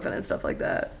ibuprofen and stuff like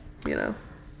that, you know.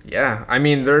 Yeah, I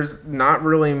mean, there's not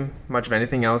really much of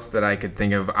anything else that I could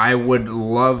think of. I would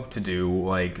love to do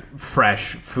like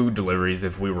fresh food deliveries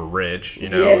if we were rich, you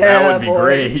know. Yeah, that would be boy.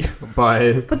 great.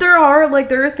 But There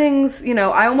are things, you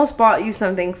know, I almost bought you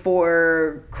something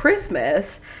for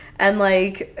Christmas, and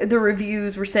like the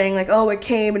reviews were saying like, oh, it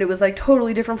came and it was like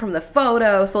totally different from the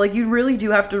photo. So like you really do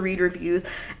have to read reviews,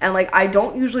 and like I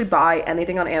don't usually buy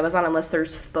anything on Amazon unless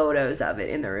there's photos of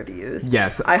it in the reviews.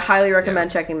 yes, I highly recommend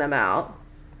Yes. checking them out.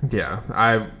 yeah,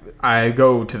 I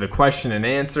go to the question and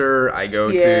answer. I go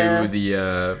Yeah. to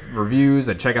the reviews.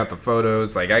 I check out the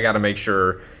photos. Like I got to make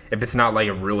sure if it's not like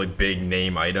a really big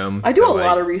name item. I do that, a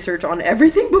lot like, of research on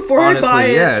everything before honestly, I buy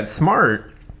it. yeah, it's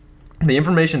smart. The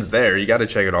information's there. You got to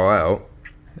check it all out.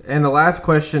 And the last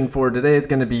question for today is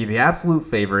going to be the absolute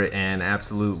favorite and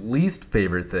absolute least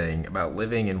favorite thing about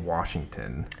living in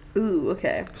Washington. Ooh,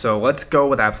 okay. So let's go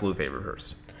with absolute favorite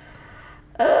first.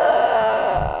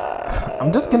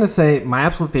 I'm just going to say my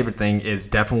absolute favorite thing is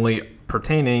definitely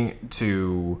pertaining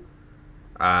to...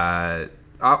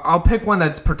 I'll pick one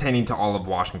that's pertaining to all of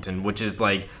Washington, which is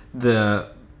like the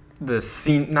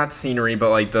scene, not scenery, but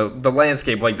like the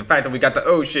landscape, like the fact that we got the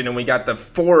ocean and we got the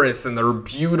forests and they're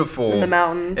beautiful, And the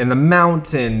mountains. and the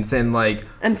mountains and like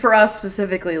And for us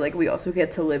specifically, like we also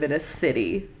get to live in a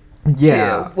city.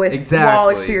 yeah, Too, with exactly. while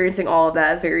experiencing all of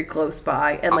that very close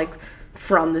by and like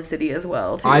from the city as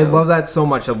well. Too. I love that so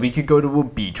much that we could go to a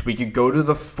beach, we could go to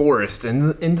the forest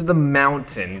and into the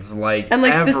mountains, like And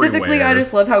like specifically, I everywhere.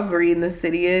 just love how green the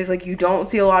city is. Like you don't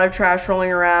see a lot of trash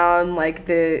rolling around. Like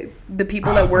the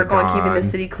people that Oh my work on keeping the God.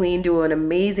 city clean do an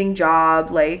amazing job.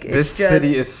 Like it's This just, city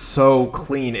is so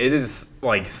clean. It is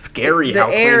like scary the how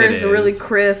air clean it is really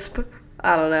crisp.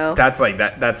 I don't know. That's like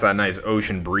that's that nice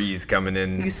ocean breeze coming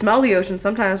in. You smell the ocean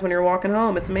sometimes when you're walking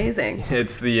home. It's amazing.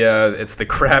 It's the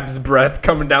crab's breath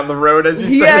coming down the road as you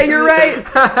said. Yeah, you're right.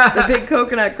 The big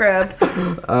coconut crabs.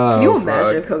 Can you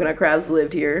imagine fuck. if coconut crabs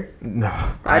lived here? No,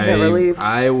 I'd never leave.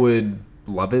 I would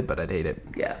love it, but I'd hate it.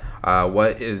 Yeah.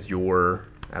 What is your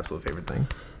absolute favorite thing?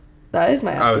 That is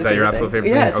my absolute Is that your absolute favorite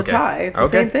thing? Yeah, it's Okay. a tie. It's the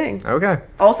Okay. same thing. Okay.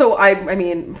 Also, I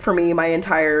mean, for me, my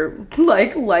entire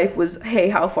like life was, hey,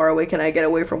 how far away can I get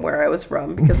away from where I was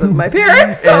from because of my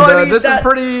parents? So And, I mean, this is that-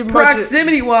 pretty much-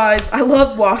 proximity wise. I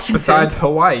love Washington. Besides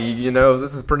Hawaii, you know,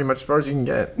 this is pretty much as far as you can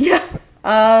get. yeah.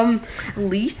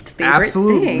 Least favorite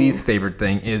Absolute thing. least favorite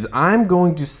thing is I'm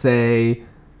going to say,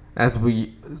 as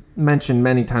we mentioned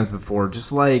many times before,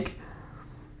 just like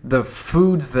the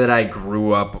foods that I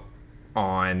grew up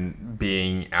on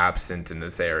being absent in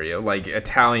this area, like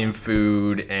Italian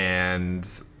food and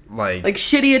like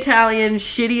shitty Italian,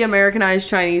 shitty Americanized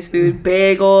Chinese food,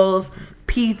 bagels,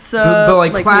 pizza, the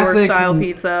like New classic York style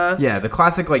pizza. Yeah, the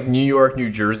classic like New York, New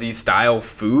Jersey style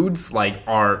foods like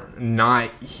are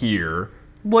not here.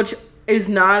 Which is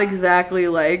not exactly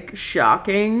like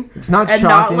shocking. It's not and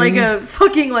shocking. not like a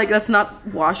fucking like that's not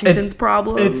Washington's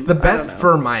problem. It's the I don't best know.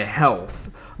 for my health.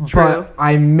 True. But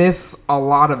I miss a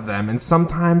lot of them, and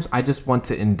sometimes I just want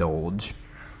to indulge.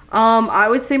 I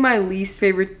would say my least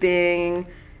favorite thing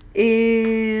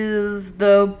is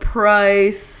the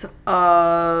price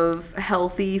of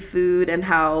healthy food and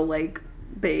how like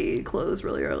they close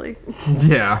really early.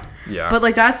 Yeah. But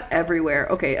like that's everywhere.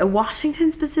 Okay, a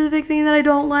Washington specific thing that I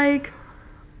don't like.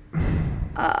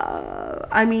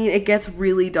 I mean, it gets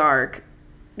really dark,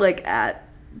 like at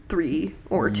 3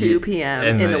 or 2 p.m.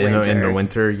 in the winter. In the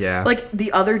winter, yeah. Like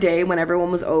the other day when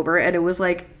everyone was over and it was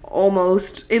like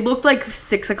almost, it looked like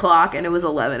 6 o'clock and it was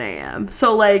 11 a.m.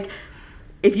 So like,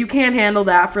 if you can't handle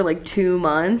that for like 2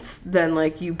 months, then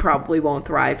like you probably won't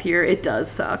thrive here. It does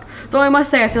suck. Though I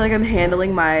must say, I feel like I'm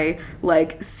handling my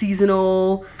like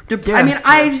seasonal. I mean,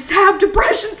 I just have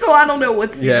depression, so I don't know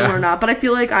what's seasonal or not. But I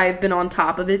feel like I've been on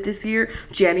top of it this year.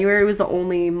 January was the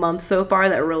only month so far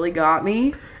that really got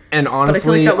me. And But I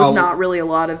honestly, feel like that was not really a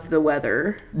lot of the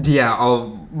weather. Yeah,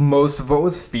 most of what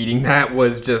was feeding that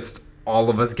was just all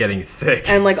of us getting sick.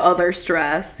 And like other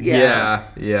stress.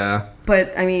 Yeah.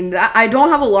 But I mean, I don't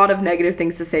have a lot of negative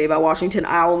things to say about Washington.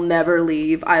 I'll never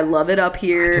leave. I love it up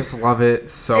here. I just love it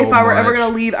so much. If I were ever going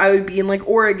to leave, I would be in like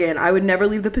Oregon. I would never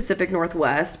leave the Pacific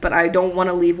Northwest, but I don't want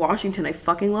to leave Washington. I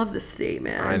fucking love this state,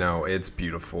 man. I know. It's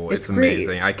beautiful. It's great.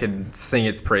 amazing. I could sing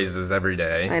its praises every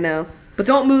day. I know. But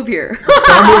don't move here.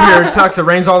 Don't move here. It sucks. It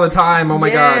rains all the time. Oh my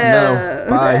God. Yeah. No.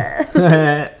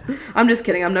 Bye. I'm just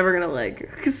kidding. I'm never going to like,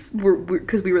 because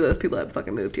we were those people that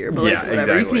fucking moved here. But like, Yeah, whatever. You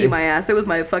exactly. can eat my ass. It was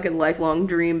my fucking lifelong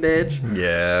dream, bitch.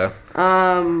 Yeah.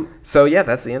 So yeah,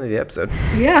 that's the end of the episode.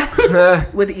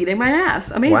 Yeah. With eating my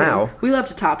ass. Amazing. Wow. We love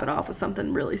to top it off with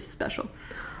something really special.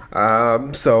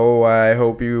 So I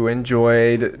hope you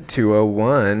enjoyed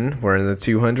 201. We're in the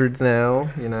 200s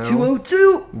now, you know.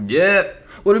 202. Yeah.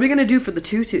 What are we going to do for the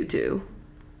 222?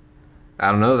 I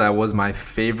don't know. That was my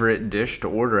favorite dish to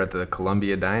order at the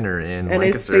Columbia Diner in And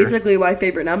Lancaster. it's basically my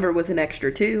favorite number with an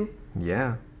extra 2.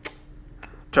 Yeah.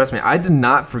 Trust me, I did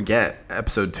not forget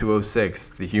episode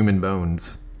 206, The Human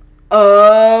Bones.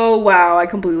 Oh, wow. I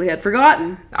completely had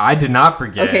forgotten. I did not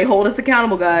forget. Okay, hold us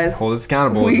accountable, guys. Hold us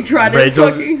accountable. We tried to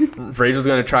Rachel's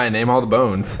going to try and name all the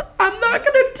bones. I'm not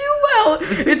going to do well.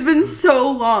 It's been so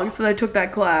long since I took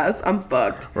that class. I'm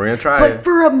fucked. We're going to try. But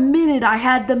for a minute, I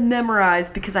had them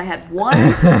memorized because I had one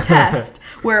test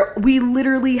where we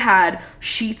literally had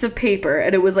sheets of paper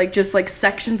and it was like just like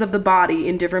sections of the body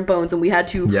in different bones and we had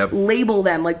to label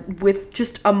them like with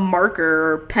just a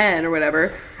marker or pen or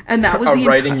whatever. And that was a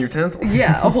writing utensil?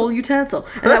 Yeah, a whole utensil.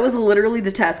 And that was literally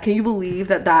the test. Can you believe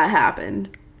that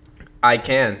happened? I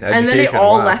can. And then it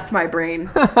all left my brain.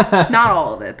 Not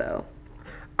all of it, though.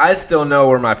 I still know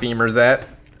where my femur's at.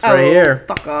 It's right here.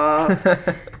 Fuck off.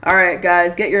 All right,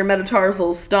 guys, get your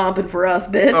metatarsals stomping for us,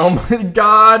 bitch. Oh my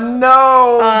God,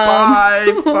 no.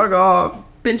 Bye. Fuck off.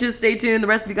 Pinches, stay tuned. The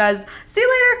rest of you guys, see you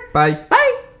later. Bye.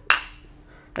 Bye.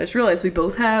 I just realized we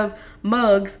both have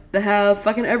mugs that have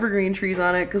fucking evergreen trees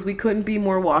on it because we couldn't be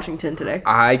more Washington today.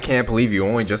 I can't believe you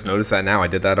only just noticed that now. I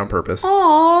did that on purpose.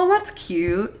 Aw, that's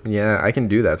cute. Yeah, I can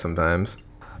do that sometimes.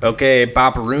 Okay,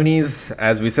 Bopperoonies,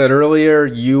 as we said earlier,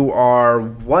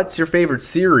 what's your favorite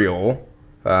cereal?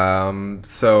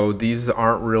 So these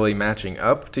aren't really matching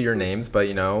up to your names, but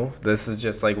you know, this is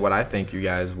just like what I think you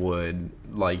guys would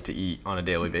like to eat on a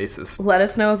daily basis. Let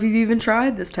us know if you've even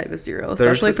tried this type of cereal,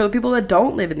 especially for the people that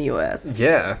don't live in the U.S.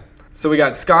 Yeah. So we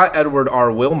got Scott Edward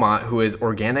R. Wilmot, who is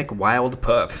Organic Wild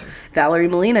Puffs. Valerie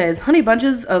Molina is Honey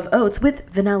Bunches of Oats with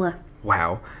Vanilla.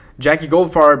 Wow. Jackie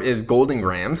Goldfarb is Golden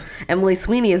Grams. Emily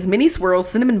Sweeney is Mini Swirls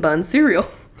Cinnamon Bun Cereal.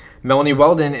 Melanie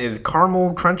Weldon is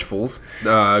Caramel Crunchfuls,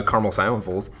 Caramel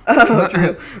Silentfuls. Oh,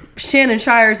 true. Shannon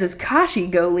Shires is Kashi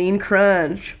Go Lean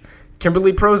Crunch.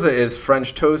 Kimberly Proza is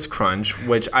French Toast Crunch,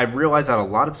 which I've realized that a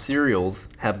lot of cereals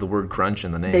have the word crunch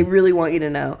in the name. They really want you to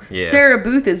know. Yeah. Sarah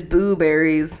Booth is Boo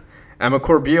Berries. Emma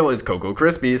Corbeil is Cocoa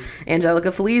Krispies.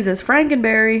 Angelica Feliz is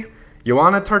Frankenberry.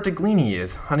 Joanna Tartaglini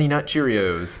is Honey Nut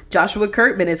Cheerios. Joshua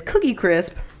Kurtman is Cookie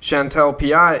Crisp. Chantel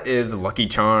Piat is Lucky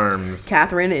Charms.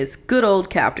 Catherine is Good Old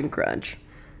Captain Crunch.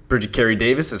 Bridget Carey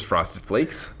Davis is Frosted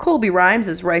Flakes. Colby Rhymes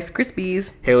is Rice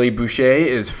Krispies. Haley Boucher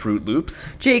is Fruit Loops.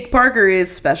 Jake Parker is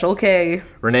Special K.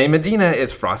 Renee Medina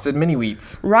is Frosted Mini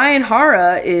Wheats. Ryan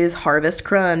Hara is Harvest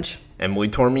Crunch. Emily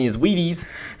Tormey is Wheaties.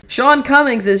 Sean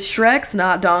Cummings is Shreks,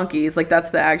 Not Donkeys. Like,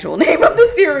 that's the actual name of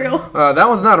the cereal. That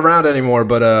one's not around anymore,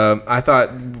 but I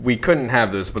thought we couldn't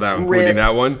have this without including Rip.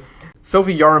 that one.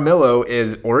 Sophie Yaramillo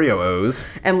is Oreo O's.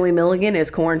 Emily Milligan is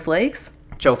Corn Flakes.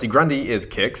 Chelsea Grundy is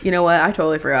Kix. You know what? I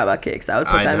totally forgot about Kix. I would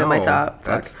put them in my top.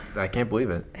 I can't believe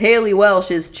it. Haley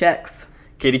Welsh is Chex.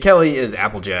 Katie Kelly is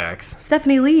Apple Jacks.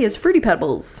 Stephanie Lee is Fruity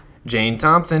Pebbles. Jane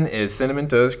Thompson is Cinnamon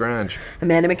Toast Crunch.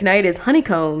 Amanda McKnight is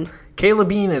Honeycombs. Kayla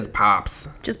Bean is Pops.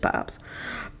 Just Pops.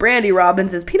 Brandy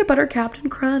Robbins is Peanut Butter Captain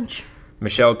Crunch.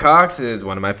 Michelle Cox is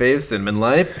one of my faves, Cinnamon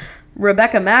Life.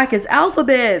 Rebecca Mack is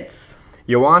Alphabets.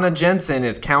 Joanna Jensen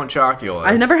is Count Chocula.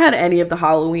 I've never had any of the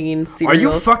Halloween cereals. Are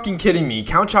you fucking kidding me?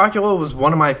 Count Chocula was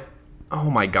one of my... Oh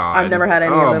my God. I've never had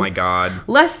any of them. Oh my God.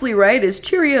 Leslie Wright is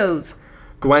Cheerios.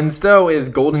 Gwen Stowe is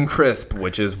Golden Crisp,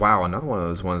 which is, wow, another one of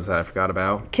those ones that I forgot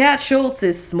about. Kat Schultz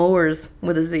is S'mores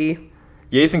with a Z.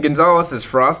 Jason Gonzalez is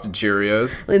Frosted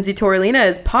Cheerios. Lindsay Torlina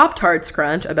is Pop-Tarts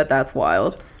Crunch. I bet that's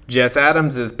wild. Jess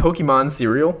Adams is Pokemon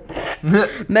Cereal.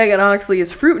 Megan Oxley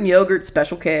is Fruit and Yogurt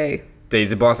Special K.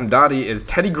 Daisy Blossom Dottie is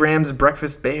Teddy Graham's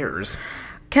Breakfast Bears.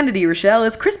 Kennedy Rochelle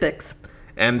is Crispix.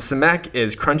 M. Samek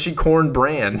is Crunchy Corn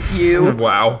Bran. You.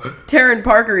 Wow. Taryn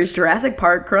Parker is Jurassic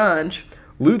Park Crunch.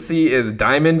 Lucy is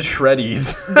Diamond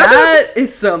Shreddies. That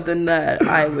is something that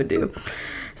I would do.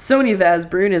 Sonia Vaz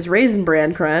Brune is Raisin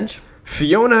Bran Crunch.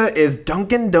 Fiona is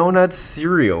Dunkin' Donuts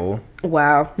Cereal.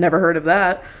 Wow, never heard of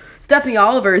that. Stephanie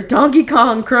Oliver is Donkey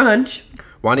Kong Crunch.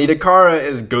 Juanita Cara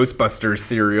is Ghostbusters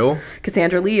cereal.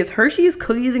 Cassandra Lee is Hershey's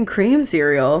Cookies and Cream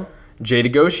cereal. Jay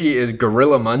Degoshi is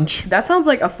Gorilla Munch. That sounds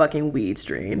like a fucking weed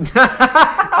strain.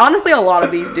 Honestly, a lot of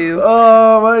these do.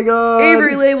 Oh my god.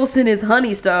 Avery Labelson is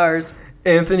Honey Stars.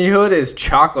 Anthony Hood is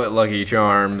Chocolate Lucky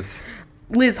Charms.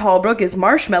 Liz Hallbrook is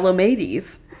Marshmallow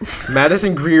Mateys.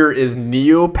 Madison Greer is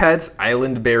Neopets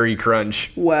Island Berry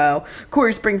Crunch. Wow.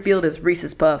 Corey Springfield is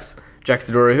Reese's Puffs.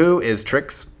 Jackson Who is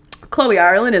Trix. Chloe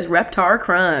Ireland is Reptar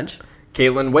Crunch.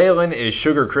 Caitlin Whalen is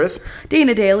Sugar Crisp.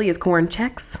 Dana Daly is Corn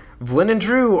Chex. Vlyn and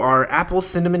Drew are Apple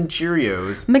Cinnamon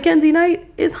Cheerios. Mackenzie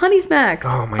Knight is Honey Smacks.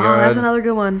 Oh my god. That's another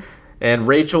good one. And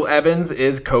Rachel Evans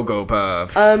is Cocoa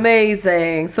Puffs.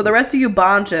 Amazing. So the rest of you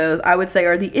bonchos, I would say,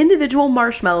 are the individual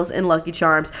marshmallows in Lucky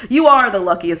Charms. You are the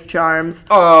luckiest charms.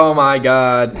 Oh my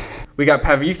god. We got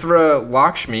Pavithra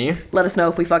Lakshmi. Let us know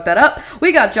if we fucked that up.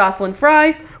 We got Jocelyn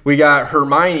Fry. We got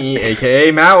Hermione,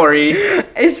 aka Mallory.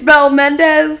 Ishbel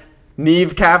Mendez.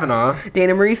 Neve Kavanaugh.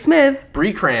 Dana Marie Smith.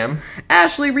 Bree Cram.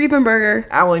 Ashley Riefenberger.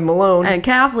 Allie Malone. And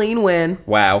Kathleen Wynn.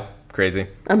 Wow. Crazy.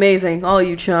 Amazing. All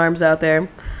you charms out there.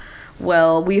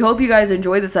 Well, we hope you guys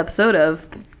enjoyed this episode of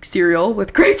Cereal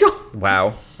with Rachel.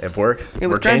 Wow. It works. It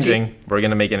was We're changing. We're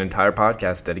going to make an entire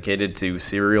podcast dedicated to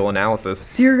cereal analysis.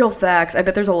 Cereal facts. I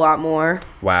bet there's a lot more.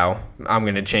 Wow. I'm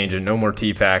going to change it. No more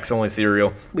tea facts. Only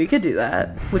cereal. We could do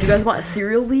that. Would you guys want a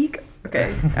cereal week?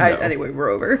 Okay. No. Anyway, we're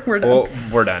over. We're done. Well,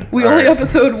 we're done. We All only right.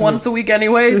 episode once a week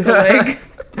anyway, so like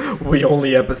We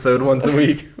only episode once a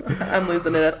week. I'm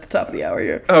losing it at the top of the hour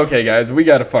here. Okay, guys. We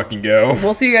got to fucking go.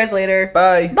 We'll see you guys later.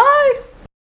 Bye. Bye.